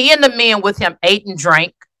 Then he and the men with him ate and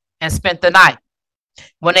drank and spent the night.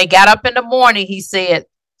 When they got up in the morning, he said,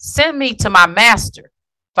 send me to my master.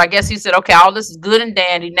 So I guess he said, okay, all this is good and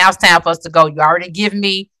dandy. Now it's time for us to go. You already give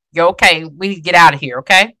me, you're okay. We need to get out of here,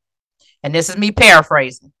 okay? And this is me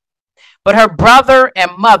paraphrasing. But her brother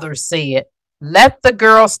and mother said, let the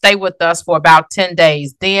girl stay with us for about 10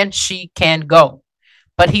 days. Then she can go.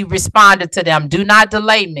 But he responded to them, do not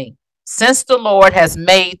delay me, since the Lord has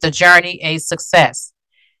made the journey a success.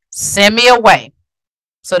 Send me away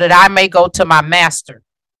so that I may go to my master.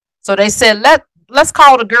 So they said, let's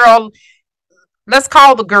call the girl. Let's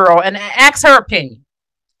call the girl and ask her opinion.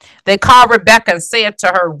 They called Rebekah and said to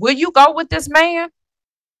her, will you go with this man?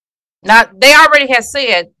 Now, they already had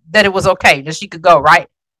said that it was okay, that she could go, right?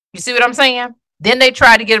 You see what I'm saying? Then they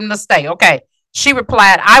tried to get him to stay. Okay. She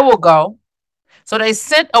replied, I will go. So they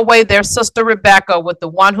sent away their sister Rebekah with the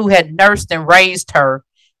one who had nursed and raised her,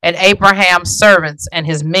 and Abraham's servants and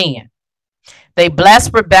his men. They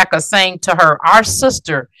blessed Rebekah, saying to her, our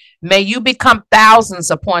sister, may you become thousands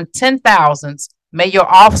upon 10,000s. May your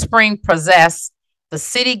offspring possess the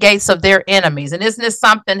city gates of their enemies. And isn't this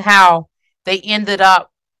something how they ended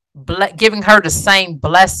up giving her the same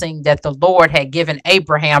blessing that the Lord had given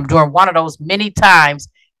Abraham during one of those many times?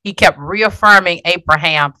 He kept reaffirming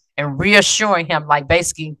Abraham and reassuring him, like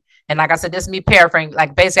basically, and like I said, this is me paraphrasing,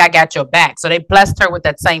 like basically, I got your back. So they blessed her with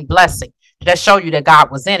that same blessing. That showed you that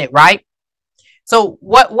God was in it, right? So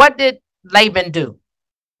what did Laban do?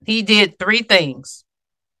 He did three things.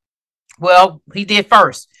 Well, he did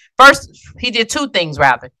first, he did two things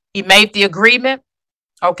rather. He made the agreement,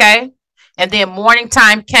 okay? And then morning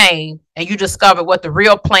time came and you discovered what the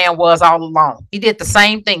real plan was all along. He did the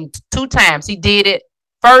same thing two times. He did it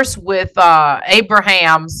first with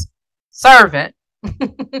Abraham's servant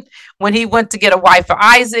when he went to get a wife for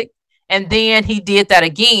Isaac. And then he did that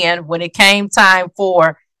again when it came time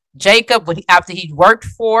for Jacob, after he worked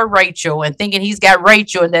for Rachel and thinking he's got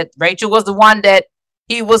Rachel and that Rachel was the one that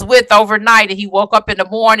he was with overnight, and he woke up in the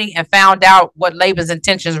morning and found out what Laban's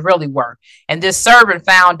intentions really were. And this servant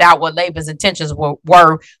found out what Laban's intentions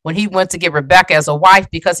were when he went to get Rebekah as a wife,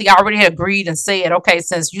 because he already had agreed and said, okay,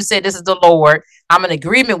 since you said this is the Lord, I'm in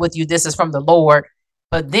agreement with you. This is from the Lord.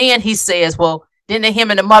 But then he says, well, then him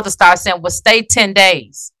and the mother start saying, well, stay 10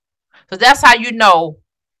 days. So that's how you know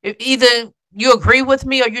if either you agree with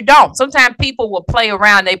me or you don't. Sometimes people will play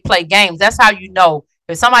around. They play games. That's how you know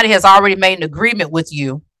if somebody has already made an agreement with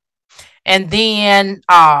you, and then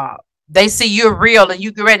they see you're real and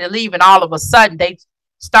you get ready to leave, and all of a sudden they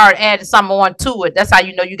start adding something on to it. That's how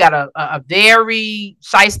you know you got a very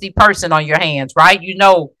shiesty person on your hands, right? You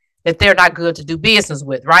know that they're not good to do business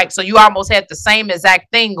with, right? So you almost had the same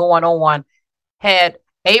exact thing going on had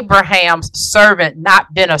Abraham's servant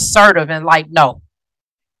not been assertive and like, no,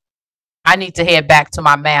 I need to head back to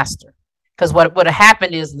my master. Because what would have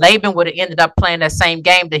happened is Laban would have ended up playing that same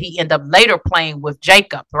game that he ended up later playing with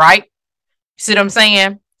Jacob, right? You see what I'm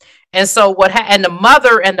saying? And so and the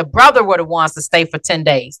mother and the brother were the ones to stay for 10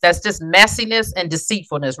 days. That's just messiness and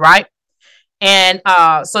deceitfulness, right? And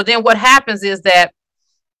so then what happens is that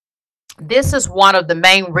this is one of the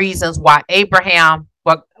main reasons why Abraham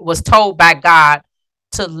was told by God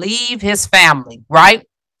to leave his family, right?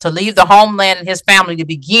 To leave the homeland and his family to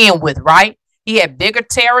begin with, right? He had bigger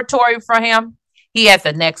territory for him. He had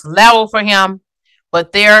the next level for him.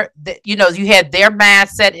 But you had their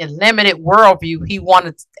mindset and limited worldview. He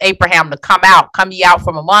wanted Abraham to come ye out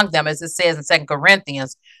from among them, as it says in 2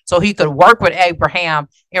 Corinthians, so he could work with Abraham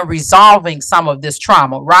in resolving some of this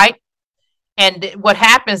trauma, right? And what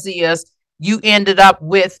happens is you ended up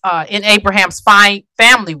with, in Abraham's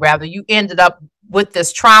family, rather, you ended up with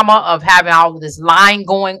this trauma of having all of this lying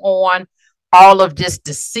going on, all of this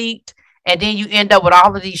deceit, and then you end up with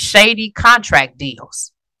all of these shady contract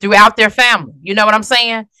deals throughout their family. You know what I'm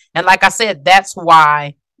saying? And like I said, that's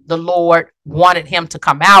why the Lord wanted him to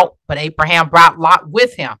come out, but Abraham brought Lot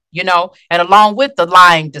with him, and along with the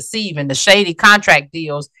lying, deceiving, the shady contract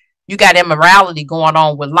deals, you got immorality going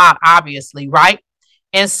on with Lot, obviously, right?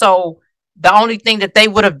 And so the only thing that they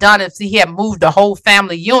would have done if he had moved the whole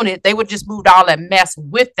family unit, they would just moved all that mess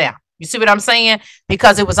with them. You see what I'm saying?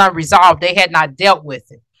 Because it was unresolved. They had not dealt with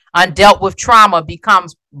it. Undealt with trauma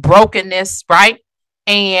becomes brokenness, right?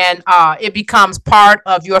 And it becomes part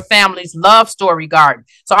of your family's love story garden.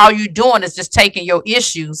 So all you're doing is just taking your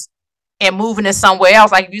issues and moving it somewhere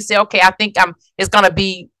else. Like if you say, okay, I think it's going to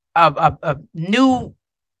be a new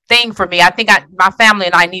thing for me. I think my family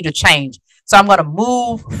and I need a change. So I'm going to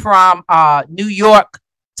move from New York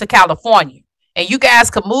to California. And you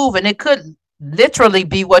guys could move and it could literally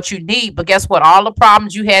be what you need. But guess what? All the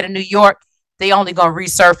problems you had in New York, they only going to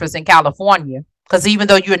resurface in California. Because even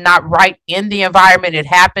though you're not right in the environment it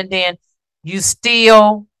happened in, you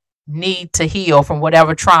still need to heal from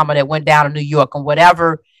whatever trauma that went down in New York, and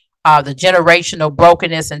whatever the generational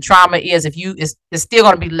brokenness and trauma is. It's still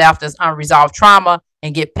going to be left as unresolved trauma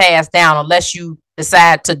and get passed down unless you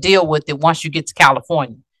decide to deal with it once you get to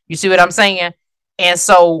California. You see what I'm saying? And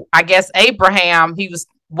so I guess Abraham,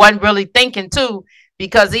 wasn't really thinking too,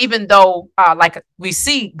 because even though like we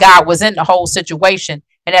see God was in the whole situation,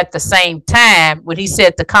 and at the same time, when he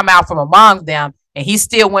said to come out from among them, and he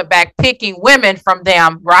still went back picking women from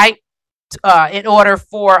them, right? In order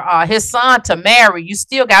for his son to marry, you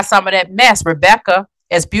still got some of that mess. Rebecca,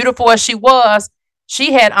 as beautiful as she was,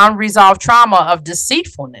 she had unresolved trauma of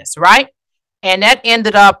deceitfulness, right? And that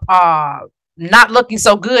ended up not looking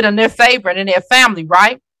so good in their favor and in their family,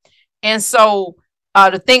 right? And so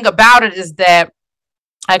the thing about it is that,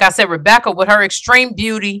 like I said, Rebecca, with her extreme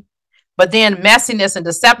beauty, but then messiness and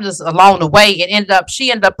deceptiveness along the way,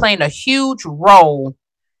 she ended up playing a huge role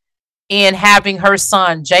in having her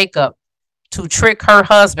son Jacob to trick her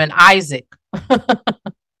husband Isaac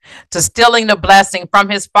to stealing the blessing from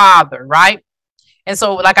his father, right? And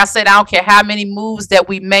so, like I said, I don't care how many moves that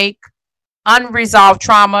we make, unresolved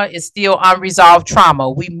trauma is still unresolved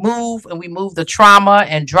trauma. We move the trauma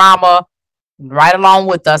and drama right along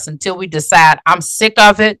with us until we decide I'm sick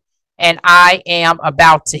of it and I am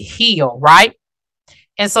about to heal, right?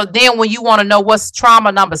 And so then when you want to know what's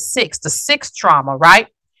trauma number 6, the 6th trauma, right?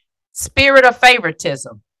 Spirit of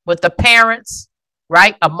favoritism with the parents,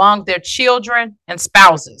 right? Among their children and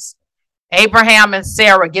spouses. Abraham and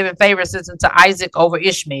Sarah giving favoritism to Isaac over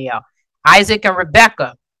Ishmael. Isaac and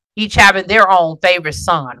Rebecca, each having their own favorite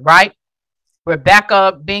son, right?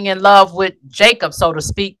 Rebecca being in love with Jacob, so to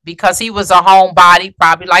speak, because he was a homebody,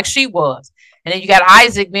 probably like she was. And then you got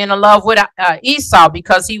Isaac being in love with Esau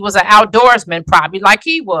because he was an outdoorsman, probably like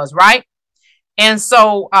he was, right? And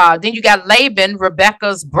so then you got Laban,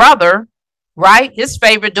 Rebecca's brother, right? His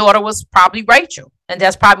favorite daughter was probably Rachel. And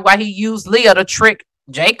that's probably why he used Leah to trick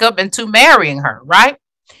Jacob into marrying her, right?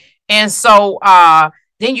 And so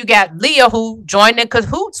then you got Leah, who joined in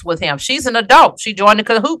cahoots with him. She's an adult. She joined in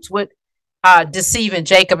cahoots with deceiving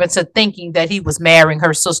Jacob into thinking that he was marrying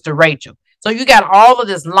her sister Rachel. So you got all of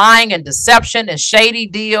this lying and deception and shady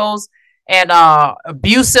deals and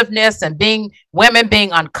abusiveness and women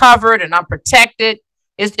being uncovered and unprotected.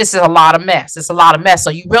 It's a lot of mess. It's a lot of mess. So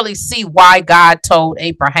you really see why God told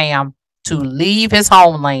Abraham to leave his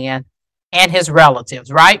homeland and his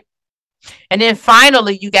relatives, right? And then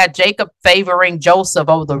finally, you got Jacob favoring Joseph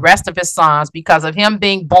over the rest of his sons because of him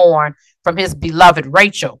being born from his beloved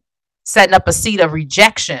Rachel, setting up a seed of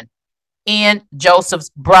rejection in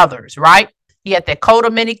Joseph's brothers, right? He had that coat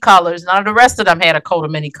of many colors. None of the rest of them had a coat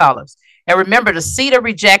of many colors. And remember, the seed of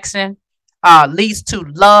rejection leads to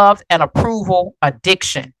love and approval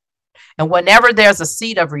addiction. And whenever there's a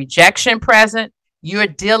seed of rejection present, you're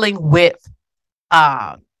dealing with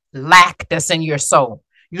lack that's in your soul.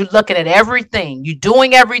 You're looking at everything. You're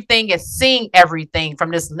doing everything and seeing everything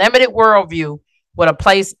from this limited worldview with a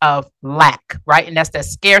place of lack, right? And that's that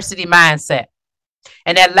scarcity mindset.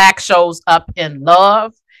 And that lack shows up in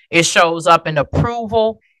love, it shows up in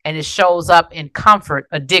approval, and it shows up in comfort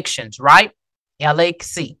addictions, right?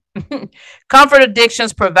 LAC. Comfort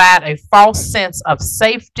addictions provide a false sense of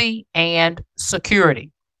safety and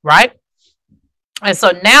security, right? And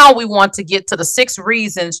so now we want to get to the 6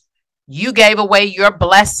 reasons you gave away your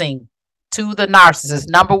blessing to the narcissist.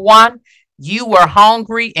 Number 1, you were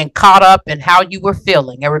hungry and caught up in how you were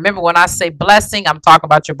feeling. And remember, when I say blessing, I'm talking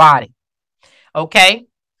about your body. Okay.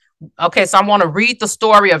 Okay. So I want to read the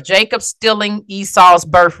story of Jacob stealing Esau's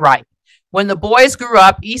birthright. When the boys grew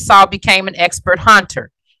up, Esau became an expert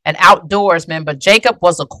hunter, an outdoorsman, but Jacob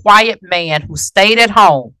was a quiet man who stayed at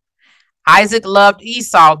home. Isaac loved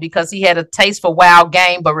Esau because he had a taste for wild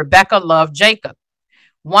game, but Rebekah loved Jacob.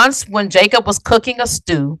 Once, when Jacob was cooking a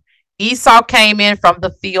stew, Esau came in from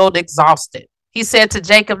the field exhausted. He said to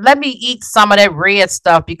Jacob, "Let me eat some of that red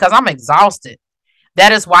stuff because I'm exhausted."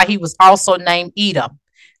 That is why he was also named Edom.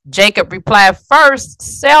 Jacob replied, "First,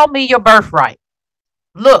 sell me your birthright."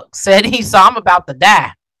 "Look," said Esau, "I'm about to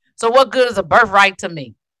die. So what good is a birthright to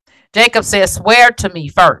me?" Jacob said, "Swear to me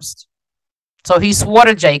first." So he swore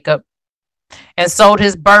to Jacob and sold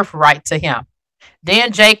his birthright to him.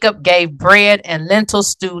 Then Jacob gave bread and lentil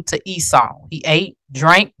stew to Esau. He ate,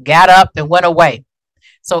 drank, got up, and went away.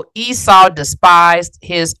 So Esau despised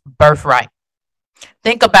his birthright.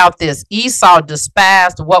 Think about this. Esau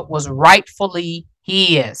despised what was rightfully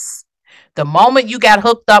his. The moment you got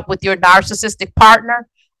hooked up with your narcissistic partner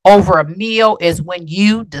over a meal is when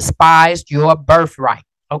you despised your birthright.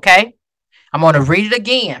 Okay? I'm going to read it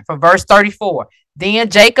again from verse 34. Then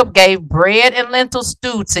Jacob gave bread and lentil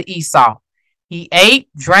stew to Esau. He ate,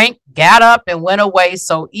 drank, got up, and went away.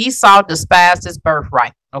 So Esau despised his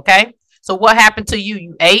birthright. Okay? So what happened to you?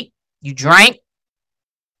 You ate, you drank,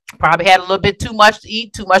 probably had a little bit too much to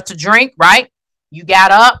eat, too much to drink, right? You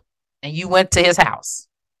got up and you went to his house.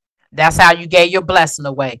 That's how you gave your blessing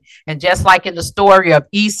away. And just like in the story of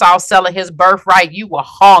Esau selling his birthright, you were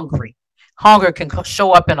hungry. Hunger can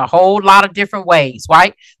show up in a whole lot of different ways,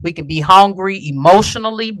 right? We can be hungry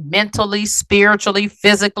emotionally, mentally, spiritually,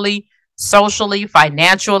 physically, socially,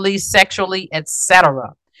 financially, sexually,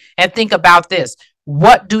 etc. And think about this.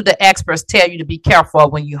 What do the experts tell you to be careful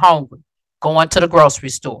of when you're hungry? Going to the grocery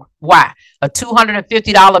store. Why? A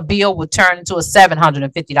 $250 bill will turn into a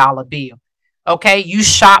 $750 bill. Okay, you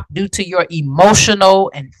shop due to your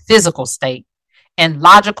emotional and physical state, and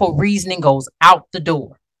logical reasoning goes out the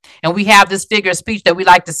door. And we have this figure of speech that we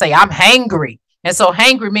like to say, "I'm hangry." And so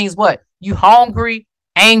hangry means what? You hungry,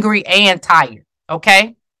 angry, and tired.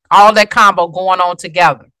 Okay, all that combo going on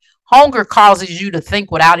together. Hunger causes you to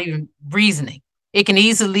think without even reasoning. It can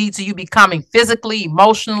easily lead to you becoming physically,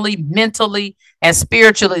 emotionally, mentally, and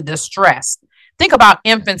spiritually distressed. Think about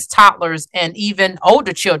infants, toddlers, and even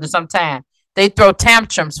older children sometimes. They throw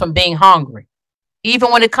tantrums from being hungry.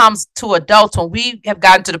 Even when it comes to adults, when we have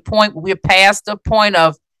gotten to the point where we're past the point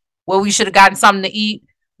of where we should have gotten something to eat,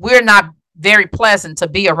 we're not very pleasant to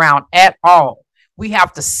be around at all. We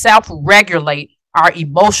have to self-regulate our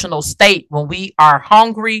emotional state when we are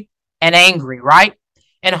hungry and angry, right?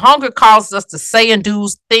 And hunger causes us to say and do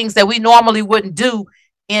things that we normally wouldn't do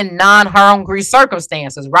in non-hungry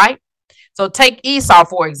circumstances, right? So take Esau,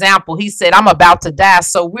 for example. He said, "I'm about to die,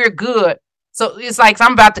 so we're good." So it's like,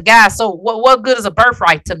 I'm about to die. So what good is a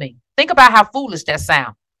birthright to me? Think about how foolish that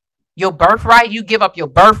sounds. Your birthright, you give up your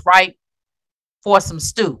birthright for some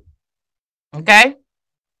stew. Okay?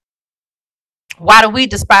 Why do we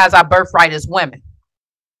despise our birthright as women?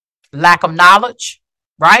 Lack of knowledge,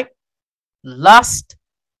 right? Lust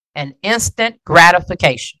and instant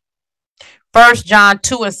gratification. 1 John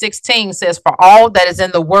 2:16 says, "For all that is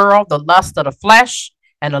in the world, the lust of the flesh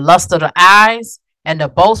and the lust of the eyes and the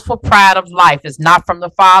boastful pride of life is not from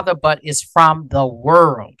the Father, but is from the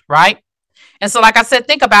world," right? And so, like I said,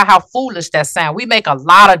 think about how foolish that sounds. We make a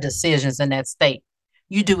lot of decisions in that state.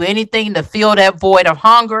 You do anything to fill that void of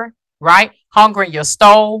hunger, right? Hunger in your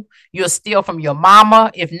soul. You'll steal from your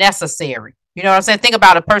mama if necessary. You know what I'm saying? Think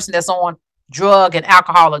about a person that's on drug and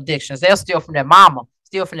alcohol addictions. They'll steal from their mama,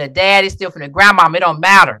 steal from their daddy, steal from their grandmama. It don't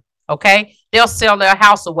matter. Okay? They'll sell their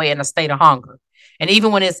house away in a state of hunger. And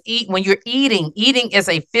even when when you're eating is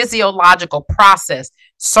a physiological process.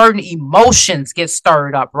 Certain emotions get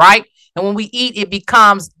stirred up, right? And when we eat, it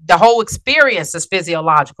becomes the whole experience is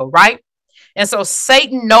physiological, right? And so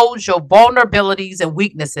Satan knows your vulnerabilities and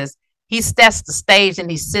weaknesses. He sets the stage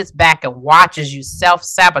and he sits back and watches you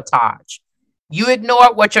self-sabotage. You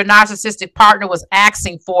ignored what your narcissistic partner was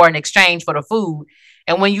asking for in exchange for the food,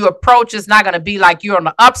 And when you approach, it's not going to be like you're on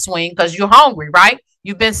the upswing because you're hungry, right?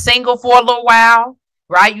 You've been single for a little while,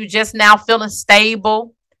 right? You just now feeling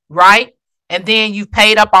stable, right? And then you've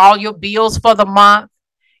paid up all your bills for the month.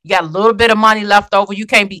 You got a little bit of money left over. You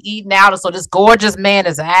can't be eating out. And so this gorgeous man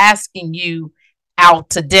is asking you out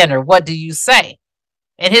to dinner. What do you say?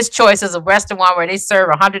 And his choice is a restaurant where they serve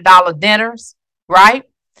 $100 dinners, right?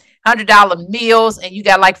 $100 meals, and you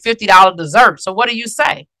got like $50 dessert. So what do you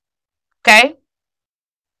say? Okay.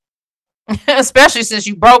 Especially since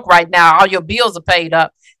you broke right now. All your bills are paid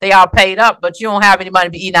up. They all paid up, but you don't have any money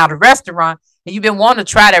to be eating out of a restaurant. And you've been wanting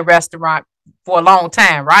to try that restaurant for a long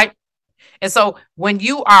time, right? And so when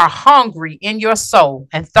you are hungry in your soul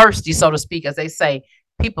and thirsty, so to speak, as they say,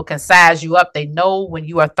 people can size you up. They know when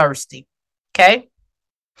you are thirsty. Okay.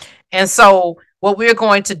 And so what we're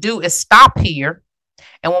going to do is stop here.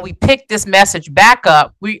 And when we pick this message back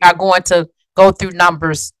up, we are going to go through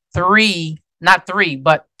numbers 2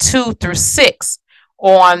 through 6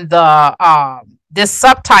 on the this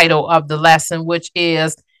subtitle of the lesson, which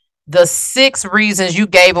is the 6 reasons you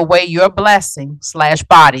gave away your blessing /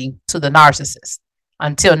 body to the narcissist.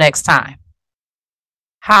 Until next time.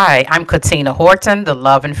 Hi, I'm Katina Horton, the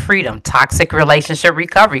Love and Freedom Toxic Relationship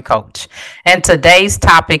Recovery Coach. And today's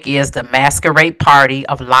topic is the masquerade party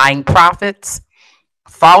of lying prophets,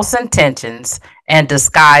 false intentions, and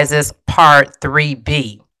disguises, part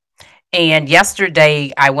 3B. And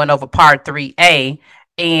yesterday I went over part 3A.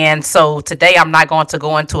 And so today I'm not going to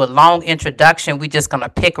go into a long introduction. We're just going to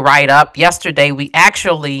pick right up. Yesterday we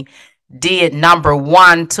actually did number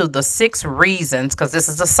 1 to the 6 reasons, because this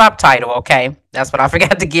is a subtitle, okay? That's what I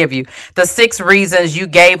forgot to give you. The 6 reasons you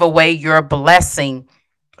gave away your blessing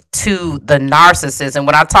to the narcissist. And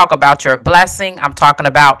when I talk about your blessing, I'm talking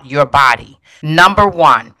about your body. Number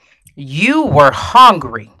 1, you were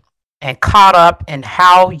hungry and caught up in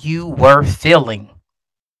how you were feeling.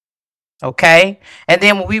 Okay? And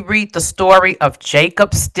then when we read the story of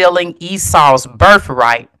Jacob stealing Esau's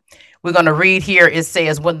birthright, we're going to read here. It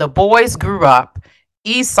says, when the boys grew up,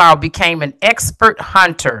 Esau became an expert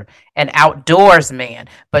hunter and outdoorsman,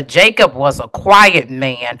 but Jacob was a quiet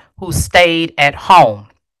man who stayed at home.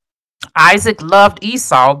 Isaac loved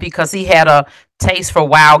Esau because he had a taste for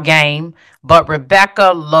wild game, but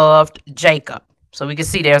Rebekah loved Jacob. So we can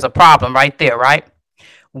see there's a problem right there, right?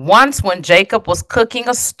 Once when Jacob was cooking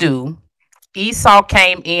a stew, Esau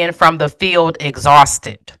came in from the field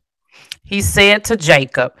exhausted. He said to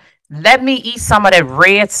Jacob, let me eat some of that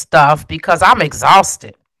red stuff because I'm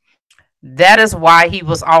exhausted. That is why he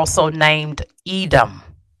was also named Edom.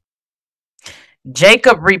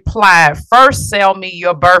 Jacob replied, first sell me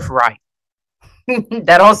your birthright.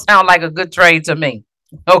 That don't sound like a good trade to me.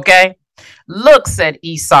 Okay. Look, said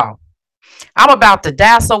Esau, I'm about to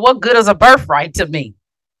die, so what good is a birthright to me?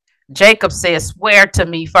 Jacob said, swear to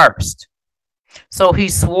me first. So he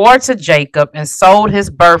swore to Jacob and sold his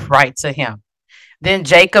birthright to him. Then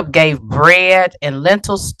Jacob gave bread and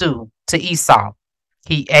lentil stew to Esau.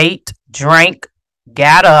 He ate, drank,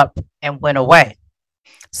 got up, and went away.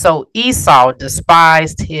 So Esau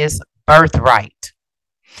despised his birthright.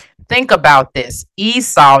 Think about this.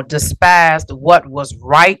 Esau despised what was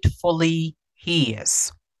rightfully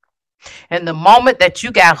his. And the moment that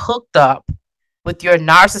you got hooked up with your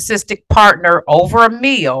narcissistic partner over a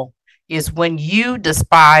meal is when you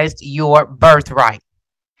despised your birthright.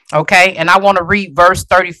 Okay, and I want to read verse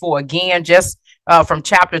 34 again, just from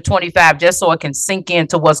chapter 25, just so it can sink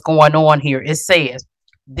into what's going on here. It says,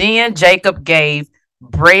 then Jacob gave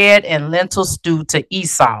bread and lentil stew to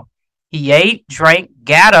Esau. He ate, drank,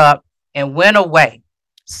 got up, and went away.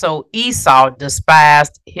 So Esau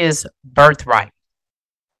despised his birthright.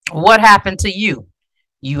 What happened to you?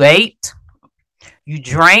 You ate, you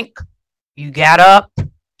drank, you got up,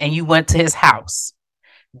 and you went to his house.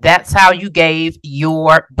 That's how you gave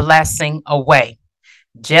your blessing away.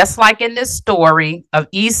 Just like in this story of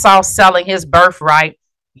Esau selling his birthright,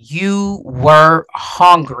 you were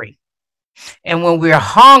hungry. And when we're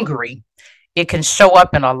hungry, it can show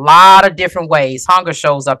up in a lot of different ways. Hunger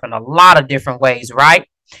shows up in a lot of different ways, right?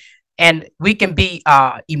 And we can be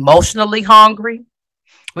emotionally hungry.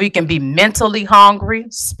 We can be mentally hungry,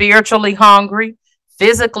 spiritually hungry,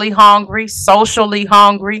 physically hungry, socially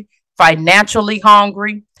hungry, financially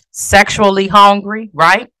hungry, sexually hungry,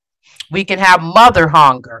 right? We can have mother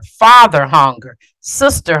hunger, father hunger,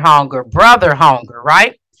 sister hunger, brother hunger,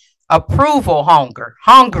 right? Approval hunger,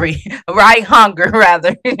 hungry, right? Hunger,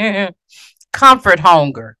 rather. Comfort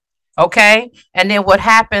hunger, okay? And then what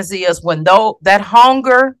happens is when that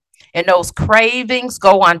hunger and those cravings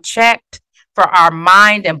go unchecked for our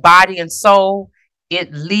mind and body and soul,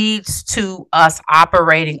 it leads to us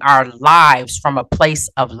operating our lives from a place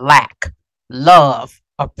of lack, love,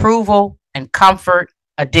 approval, and comfort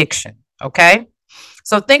addiction. Okay.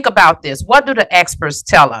 So think about this. What do the experts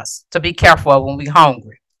tell us to be careful of when we're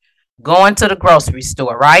hungry? Going to the grocery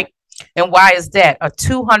store, right? And why is that? A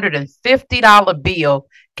 $250 bill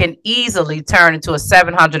can easily turn into a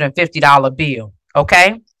 $750 bill.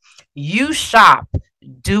 Okay. You shop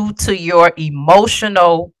due to your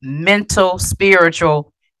emotional, mental,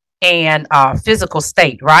 spiritual, and physical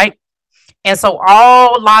state, right? And so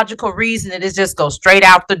all logical reasoning is just go straight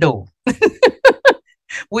out the door.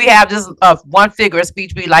 We have this one figure of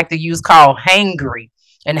speech we like to use called hangry.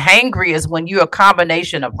 And hangry is when you're a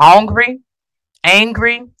combination of hungry,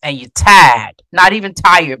 angry, and you're tired. Not even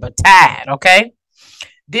tired, but tired, okay?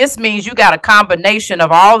 This means you got a combination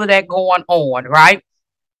of all of that going on, right?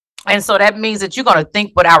 And so that means that you're going to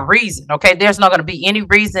think without reason, okay? There's not going to be any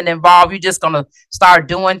reason involved. You're just going to start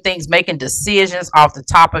doing things, making decisions off the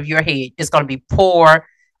top of your head. It's going to be poor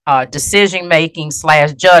decision making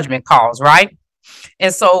 / judgment calls, right?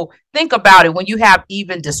 And so think about it when you have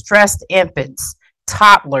even distressed infants,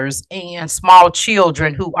 toddlers, and small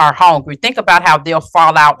children who are hungry. Think about how they'll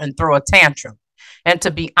fall out and throw a tantrum. And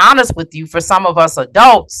to be honest with you, for some of us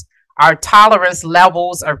adults, our tolerance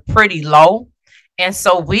levels are pretty low. And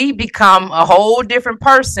so we become a whole different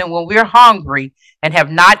person when we're hungry and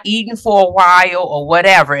have not eaten for a while or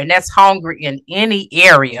whatever. And that's hungry in any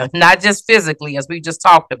area, not just physically, as we just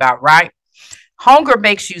talked about, right? Hunger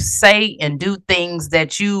makes you say and do things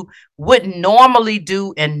that you wouldn't normally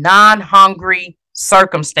do in non-hungry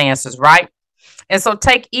circumstances, right? And so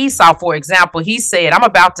take Esau, for example. He said, I'm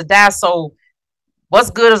about to die, so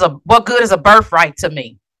what good is a birthright to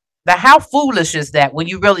me? Now, how foolish is that when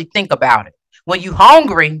you really think about it? When you're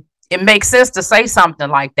hungry, it makes sense to say something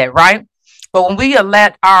like that, right? But when we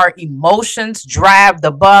let our emotions drive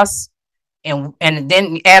the bus and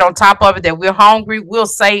then add on top of it that we're hungry, we'll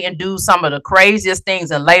say and do some of the craziest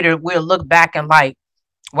things. And later we'll look back and like,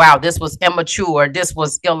 wow, this was immature. This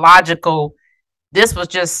was illogical. This was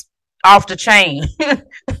just off the chain.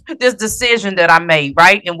 This decision that I made,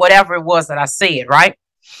 right? And whatever it was that I said, right?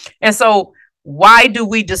 And so why do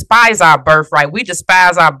we despise our birthright? We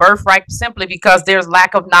despise our birthright simply because there's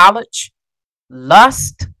lack of knowledge,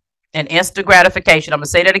 lust, and instant gratification. I'm going to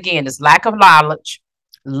say that again. It's lack of knowledge,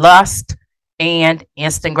 lust, and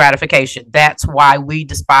instant gratification. That's why we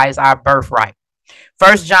despise our birthright.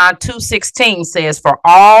 1 John 2:16 says, for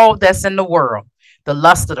all that's in the world, the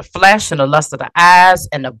lust of the flesh and the lust of the eyes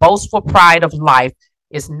and the boastful pride of life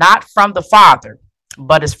is not from the Father,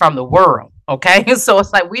 but it's from the world. Okay. So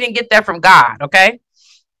it's like we didn't get that from God. Okay.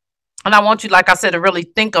 And I want you, like I said, to really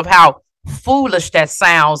think of how foolish that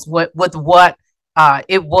sounds with what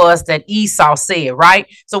it was that Esau said, right?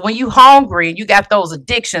 So when you hungry and you got those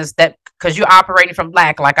addictions that because you're operating from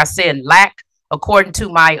lack, like I said, lack, according to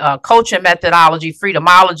my coaching methodology,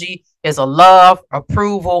 freedomology, is a love,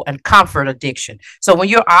 approval, and comfort addiction. So when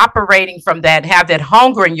you're operating from that, have that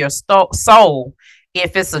hunger in your soul.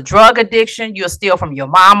 If it's a drug addiction, you'll steal from your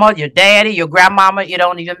mama, your daddy, your grandmama. It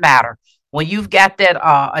don't even matter. When you've got that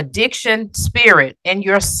addiction spirit in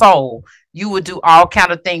your soul, you would do all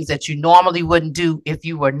kind of things that you normally wouldn't do if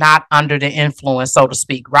you were not under the influence, so to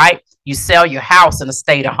speak, right? You sell your house in a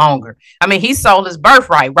state of hunger. I mean, he sold his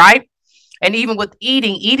birthright, right? And even with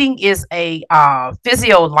eating is a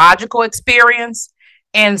physiological experience.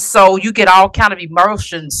 And so you get all kind of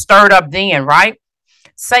emotions stirred up then, right?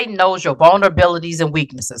 Satan knows your vulnerabilities and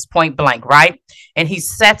weaknesses, point blank, right? And he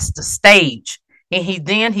sets the stage. And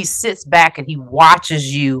he sits back and he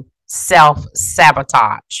watches you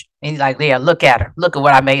self-sabotage. And he's like, yeah, look at her. Look at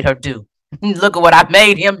what I made her do. Look at what I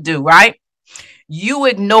made him do, right? You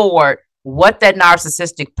ignored what that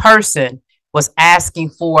narcissistic person was asking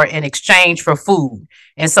for in exchange for food.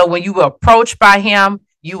 And so when you were approached by him,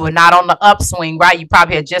 you were not on the upswing, right? You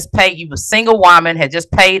probably had just paid, you were a single woman, had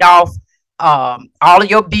just paid off all of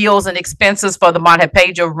your bills and expenses for the month, had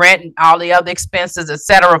paid your rent and all the other expenses,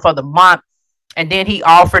 etc., for the month. And then he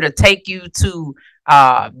offered to take you to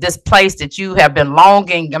this place that you have been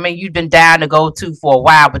longing. I mean, you've been dying to go to for a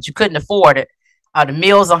while, but you couldn't afford it. The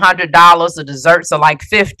meal's $100, the desserts are like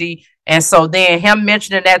 $50. And so then him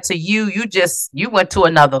mentioning that to you, you went to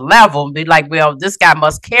another level and be like, well, this guy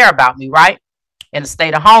must care about me, right? In a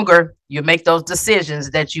state of hunger, you make those decisions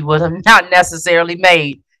that you would have not necessarily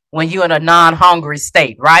made when you're in a non-hungry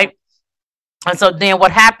state, right? And so then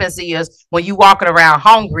what happens is when you walking around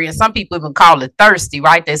hungry, and some people even call it thirsty,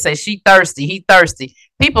 right? They say she thirsty, he thirsty.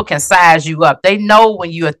 People can size you up. They know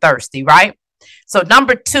when you are thirsty, right? So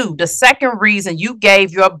number 2, the second reason you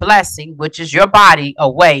gave your blessing, which is your body,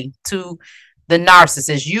 away to the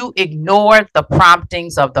narcissist. You ignored the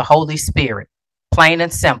promptings of the Holy Spirit, plain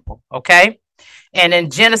and simple. Okay. And in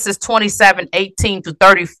Genesis 27:18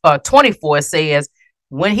 to 24, it says,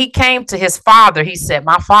 when he came to his father, he said,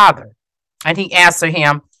 my father. And he answered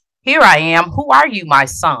him, here I am. Who are you, my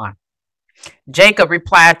son? Jacob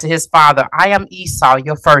replied to his father, I am Esau,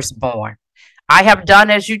 your firstborn. I have done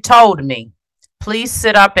as you told me. Please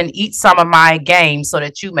sit up and eat some of my game so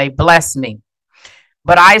that you may bless me.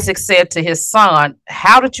 But Isaac said to his son,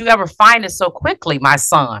 how did you ever find it so quickly, my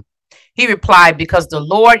son? He replied, because the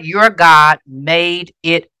Lord your God made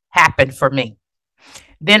it happen for me.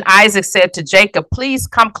 Then Isaac said to Jacob, please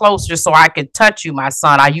come closer so I can touch you, my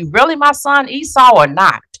son. Are you really my son Esau or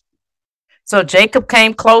not? So Jacob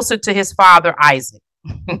came closer to his father Isaac.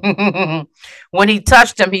 When he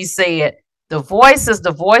touched him, he said, the voice is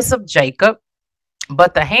the voice of Jacob,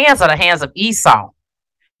 but the hands are the hands of Esau.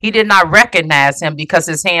 He did not recognize him because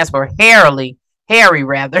his hands were hairy,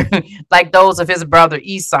 like those of his brother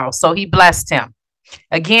Esau. So he blessed him.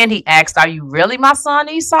 Again, he asked, are you really my son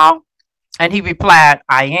Esau? And he replied,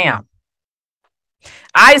 I am.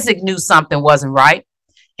 Isaac knew something wasn't right.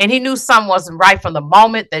 And he knew something wasn't right from the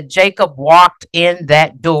moment that Jacob walked in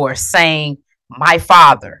that door saying, my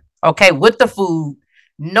father, okay, with the food,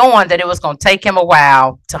 knowing that it was going to take him a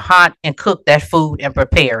while to hunt and cook that food and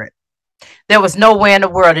prepare it. There was nowhere in the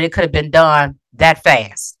world that it could have been done that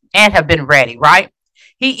fast and have been ready, right?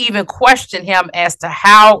 He even questioned him as to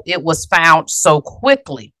how it was found so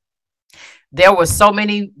quickly. There were so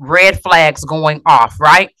many red flags going off,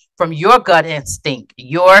 right? From your gut instinct,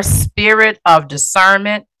 your spirit of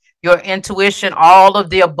discernment, your intuition, all of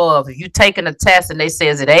the above. If you taking a test and they say,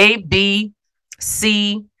 is it A, B,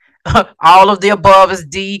 C, all of the above is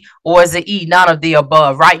D, or is it E? None of the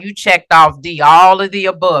above, right? You checked off D, all of the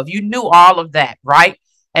above. You knew all of that, right?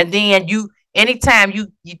 And then anytime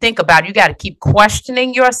you think about it, you got to keep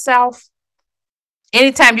questioning yourself.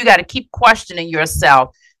 Anytime you got to keep questioning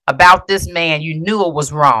yourself about this man, you knew it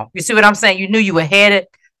was wrong. You see what I'm saying? You knew you were headed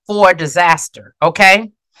for a disaster,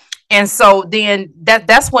 okay? And so then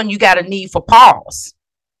that's when you got a need for pause.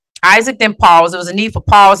 Isaac then paused. There was a need for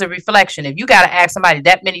pause and reflection. If you got to ask somebody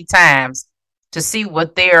that many times to see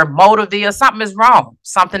what their motive is, something is wrong.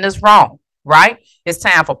 Something is wrong, right? It's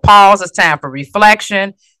time for pause. It's time for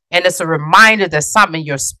reflection. And it's a reminder that something in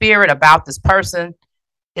your spirit about this person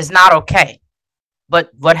is not okay.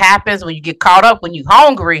 But what happens when you get caught up, when you're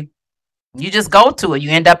hungry, you just go to it.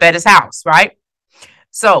 You end up at his house, right?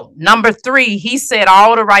 So number 3, he said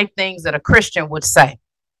all the right things that a Christian would say.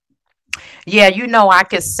 Yeah, I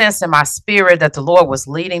could sense in my spirit that the Lord was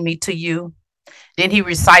leading me to you. Then he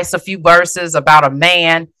recites a few verses about a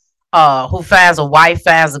man who finds a wife,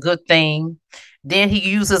 finds a good thing. Then he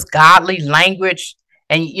uses godly language.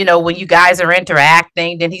 And, when you guys are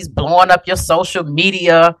interacting, then he's blowing up your social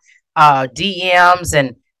media DMs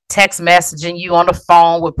and text messaging you on the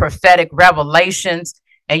phone with prophetic revelations.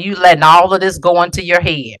 And you letting all of this go into your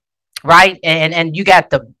head, right? And you got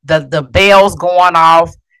the bells going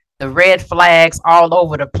off, the red flags all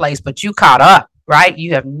over the place, but you caught up, right?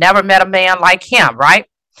 You have never met a man like him, right?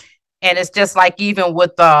 And it's just like even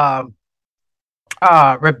with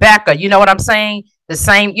Rebecca, you know what I'm saying? The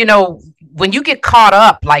same, when you get caught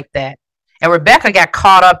up like that, and Rebecca got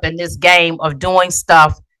caught up in this game of doing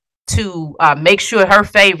stuff to make sure her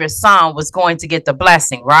favorite son was going to get the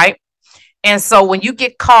blessing, right? And so when you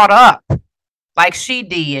get caught up like she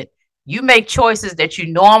did, you make choices that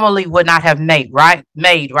you normally would not have made, right?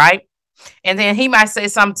 And then he might say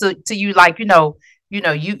something to you like, you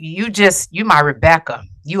my Rebecca.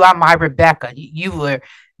 You are my Rebecca. You were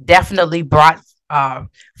definitely brought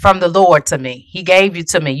from the Lord to me. He gave you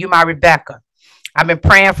to me. You my Rebecca. I've been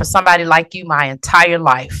praying for somebody like you my entire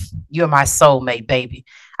life. You're my soulmate, baby.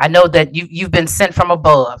 I know that you've been sent from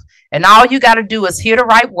above. And all you got to do is hear the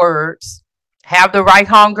right words, have the right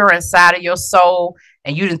hunger inside of your soul,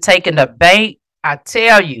 and you done taken the bait. I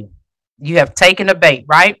tell you, you have taken the bait,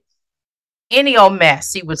 right? Any old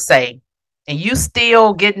mess, he would say, and you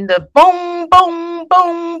still getting the boom, boom,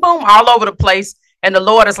 boom, boom all over the place. And the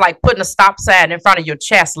Lord is like putting a stop sign in front of your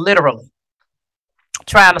chest, literally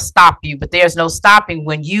trying to stop you. But there's no stopping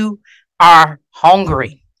when you are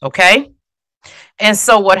hungry, okay? And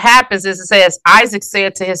so what happens is it says, Isaac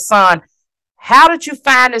said to his son, how did you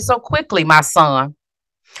find it so quickly, my son?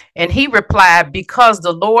 And he replied, because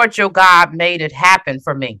the Lord your God made it happen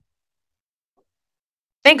for me.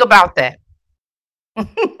 Think about that.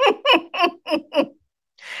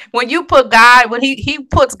 When you put God, when he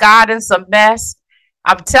puts God in some mess,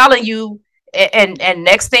 I'm telling you, and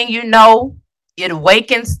next thing you know, it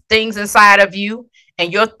awakens things inside of you,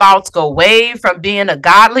 and your thoughts go way from being a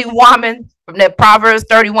godly woman, from that Proverbs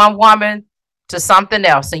 31 woman to something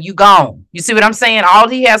else, and you gone. You see what I'm saying? All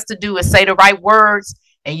he has to do is say the right words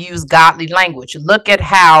and use godly language. Look at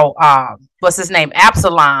how what's his name,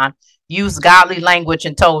 Absalom, used godly language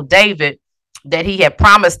and told David that he had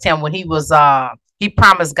promised him when he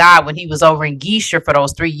promised God when he was over in Geshur for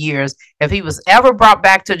those 3 years, if he was ever brought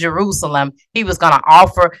back to Jerusalem, he was going to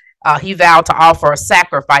offer. He vowed to offer a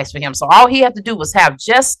sacrifice for him. So all he had to do was have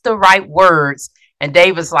just the right words. And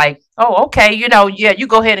David's like, oh, okay, yeah, you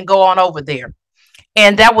go ahead and go on over there.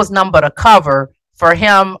 And that was none but a cover for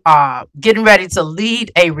him getting ready to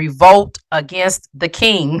lead a revolt against the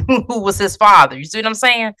king, who was his father. You see what I'm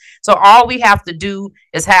saying? So all we have to do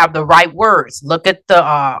is have the right words. Look at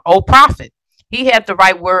the old prophet. He had the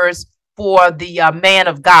right words for the man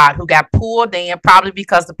of God who got pulled in, probably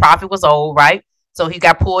because the prophet was old, right? So he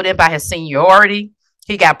got pulled in by his seniority.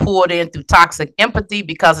 He got pulled in through toxic empathy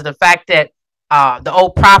because of the fact that the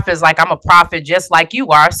old prophet is like, I'm a prophet just like you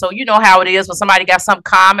are. So you know how it is when somebody got something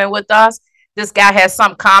common with us. This guy has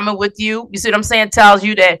something common with you. You see what I'm saying? Tells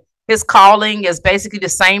you that his calling is basically the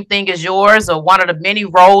same thing as yours, or one of the many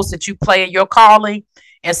roles that you play in your calling.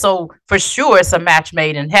 And so for sure, it's a match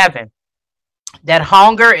made in heaven. That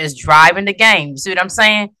hunger is driving the game. You see what I'm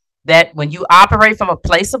saying? That when you operate from a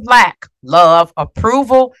place of lack, love,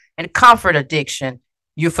 approval, and comfort addiction,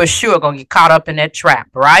 you're for sure going to get caught up in that trap,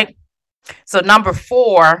 right? So number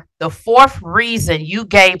 4, the fourth reason you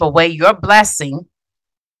gave away your blessing,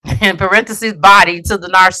 in parentheses, body, to the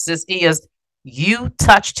narcissist is you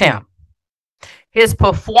touched him. His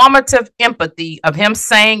performative empathy of him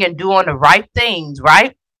saying and doing the right things,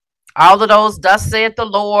 right? All of those, thus saith the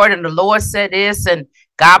Lord, and the Lord said this, and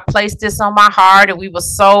God placed this on my heart, and we were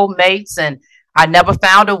soulmates, and I never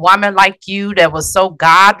found a woman like you that was so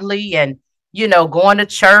godly and, going to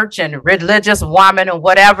church and religious woman and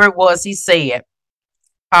whatever it was he said.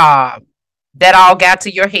 That all got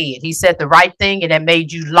to your head. He said the right thing, and it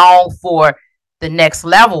made you long for the next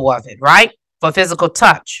level of it, right? For physical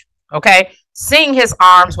touch, okay? Seeing his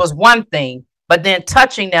arms was one thing, but then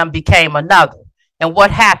touching them became another. And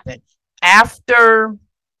what happened? After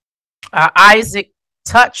Isaac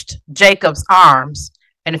touched Jacob's arms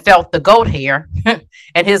and felt the goat hair,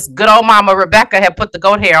 and his good old mama Rebecca had put the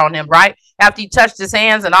goat hair on him, right? After he touched his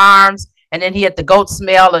hands and arms, and then he had the goat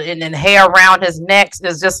smell and then hair around his neck,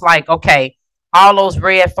 it's just like, okay, all those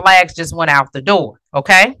red flags just went out the door,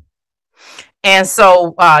 okay? And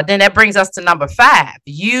so then that brings us to number 5.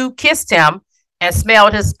 You kissed him and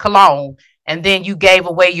smelled his cologne, and then you gave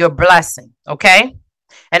away your blessing, okay?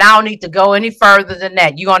 And I don't need to go any further than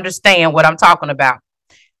that. You understand what I'm talking about.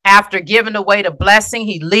 After giving away the blessing,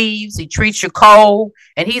 he leaves, he treats you cold,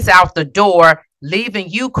 and he's out the door, leaving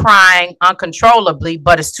you crying uncontrollably,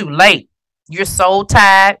 but it's too late. You're soul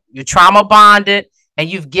tied, you're trauma bonded, and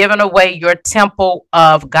you've given away your temple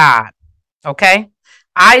of God, okay?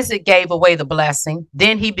 Isaac gave away the blessing.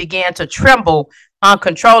 Then he began to tremble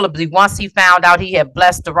uncontrollably once he found out he had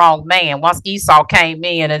blessed the wrong man. Once Esau came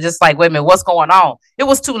in and just like, wait a minute, what's going on? It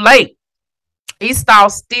was too late. Esau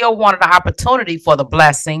still wanted an opportunity for the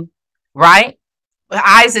blessing, right? But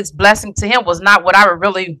Isaac's blessing to him was not what I would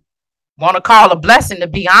really want to call a blessing, to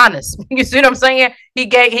be honest. You see what I'm saying? He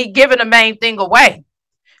given the main thing away.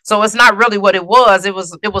 So it's not really what it was. It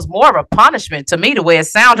was more of a punishment to me, the way it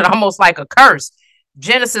sounded, almost like a curse.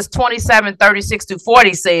 Genesis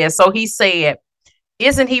 27:36-40 says, so he said,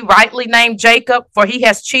 isn't he rightly named Jacob? For he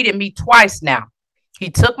has cheated me twice now. He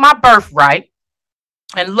took my birthright,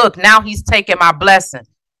 and look, now he's taken my blessing.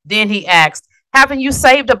 Then he asked, haven't you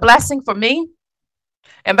saved a blessing for me?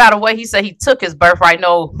 And by the way, he said he took his birthright.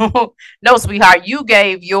 No, no, sweetheart, you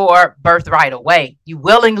gave your birthright away. You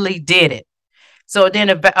willingly did it. So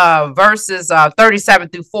then verses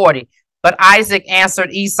 37-40, but Isaac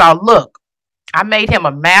answered Esau, look, I made him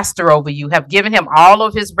a master over you, have given him all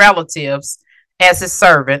of his relatives as his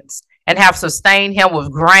servants, and have sustained him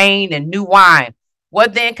with grain and new wine.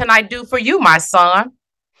 What then can I do for you, my son?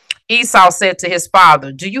 Esau said to his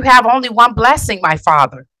father, do you have only one blessing, my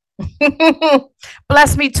father?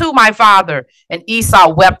 Bless me too, my father. And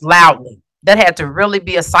Esau wept loudly. That had to really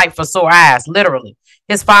be a sight for sore eyes, literally.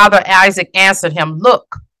 His father Isaac answered him,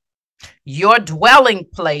 look, your dwelling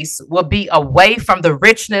place will be away from the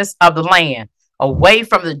richness of the land, away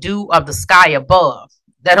from the dew of the sky above.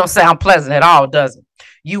 That don't sound pleasant at all, does it?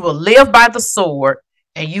 You will live by the sword,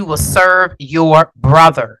 and you will serve your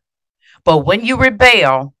brother. But when you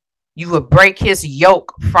rebel, you will break his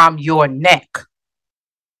yoke from your neck.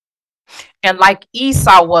 And like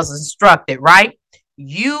Esau was instructed, right?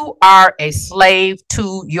 You are a slave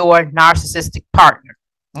to your narcissistic partner,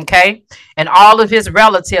 okay? And all of his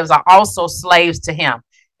relatives are also slaves to him.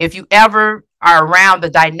 if you ever are around the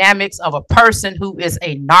dynamics of a person who is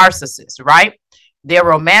a narcissist, right? Their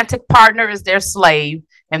romantic partner is their slave,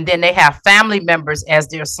 and then they have family members as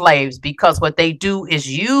their slaves, because what they do is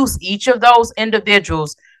use each of those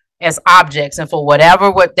individuals as objects and for whatever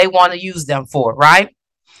what they want to use them for, right?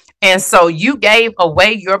 And so you gave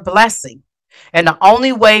away your blessing. And the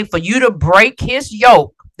only way for you to break his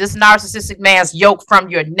yoke, this narcissistic man's yoke from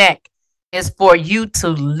your neck, is for you to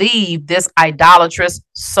leave this idolatrous,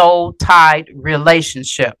 soul tied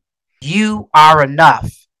relationship. You are enough.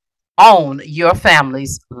 Own your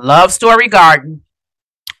family's love story garden,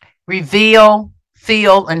 reveal,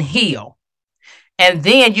 feel, and heal. And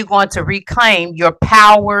then you're going to reclaim your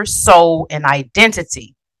power, soul, and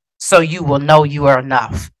identity so you will know you are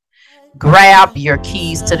enough. Grab your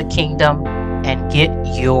keys to the kingdom and get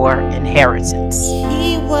your inheritance.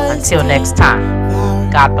 Until next time,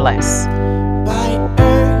 God bless. By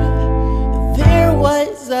earth, there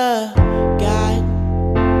was a God.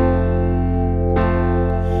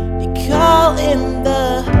 They call him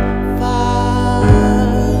the Father.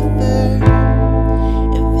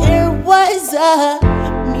 And there was a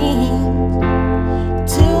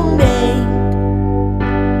means to make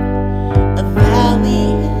a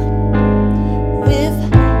valley with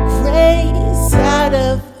grace out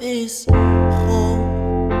of this hole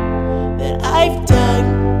that I've dug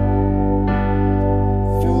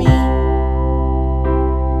for me.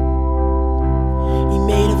 He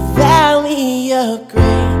made a valley of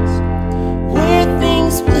grace where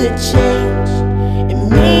things would change, and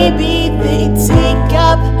maybe they'd take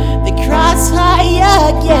up the cross high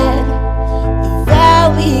again. The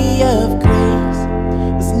valley of grace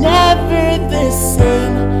was never the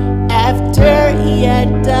same after he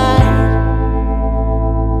had died.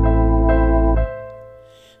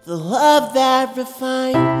 The love that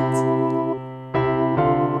refines.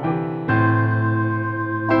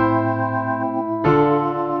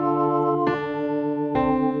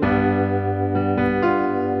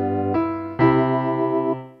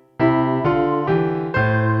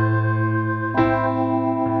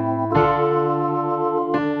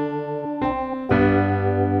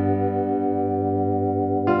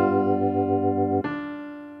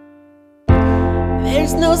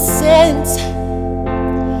 There's no sense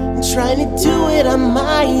in trying to do it on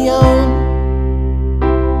my own.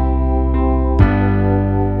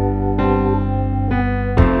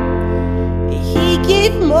 He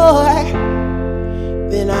gave more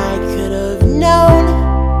than I could have known.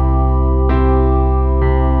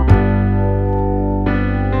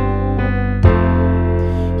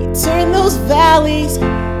 He turned those valleys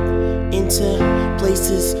into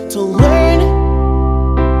places to learn,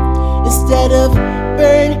 instead of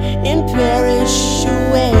burn and perish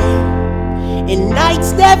away. And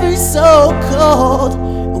nights never so cold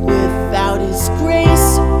without his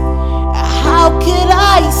grace. How could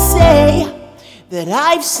I say that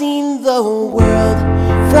I've seen the world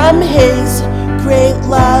from his great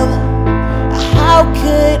love? How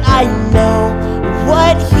could I know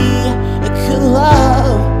what he could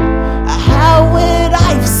love? How would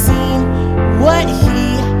I have seen what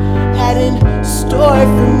he had in store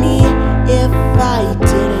for me if I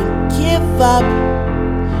didn't give up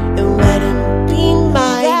and let him be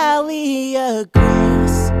my valley of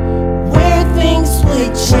grace, where things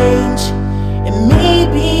would change, and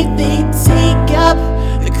maybe they'd take up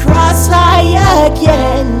the cross high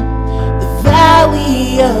again. The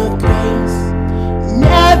valley of grace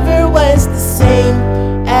never was the same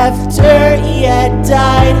after he had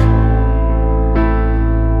died.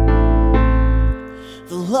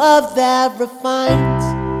 The love that refines.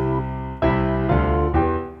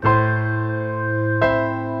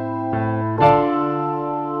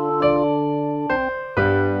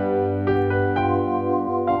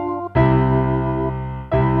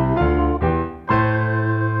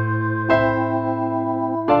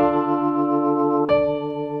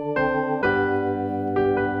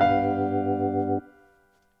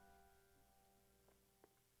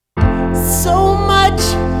 So much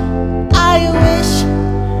I wish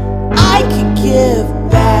I could give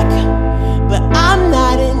back, but I'm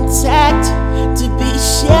not intact to be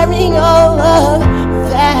sharing all of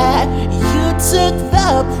that. You took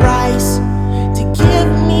the price to give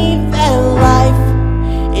me that life,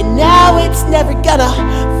 and now it's never gonna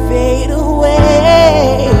fade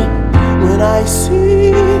away. When I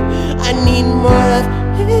see I need more of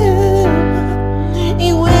him,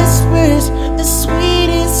 he whispers the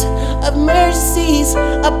sweetest of mercies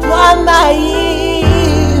upon my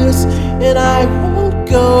ears, and I won't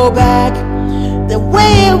go back the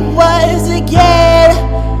way it was again,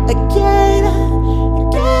 again,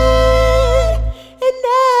 again, and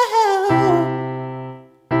now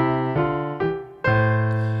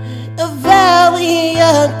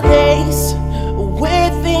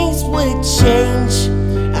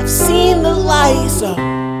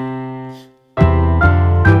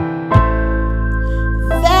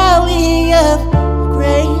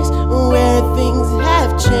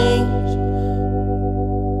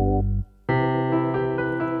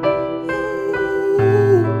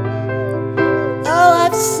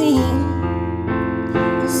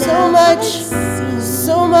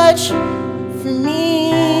so much for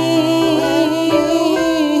me.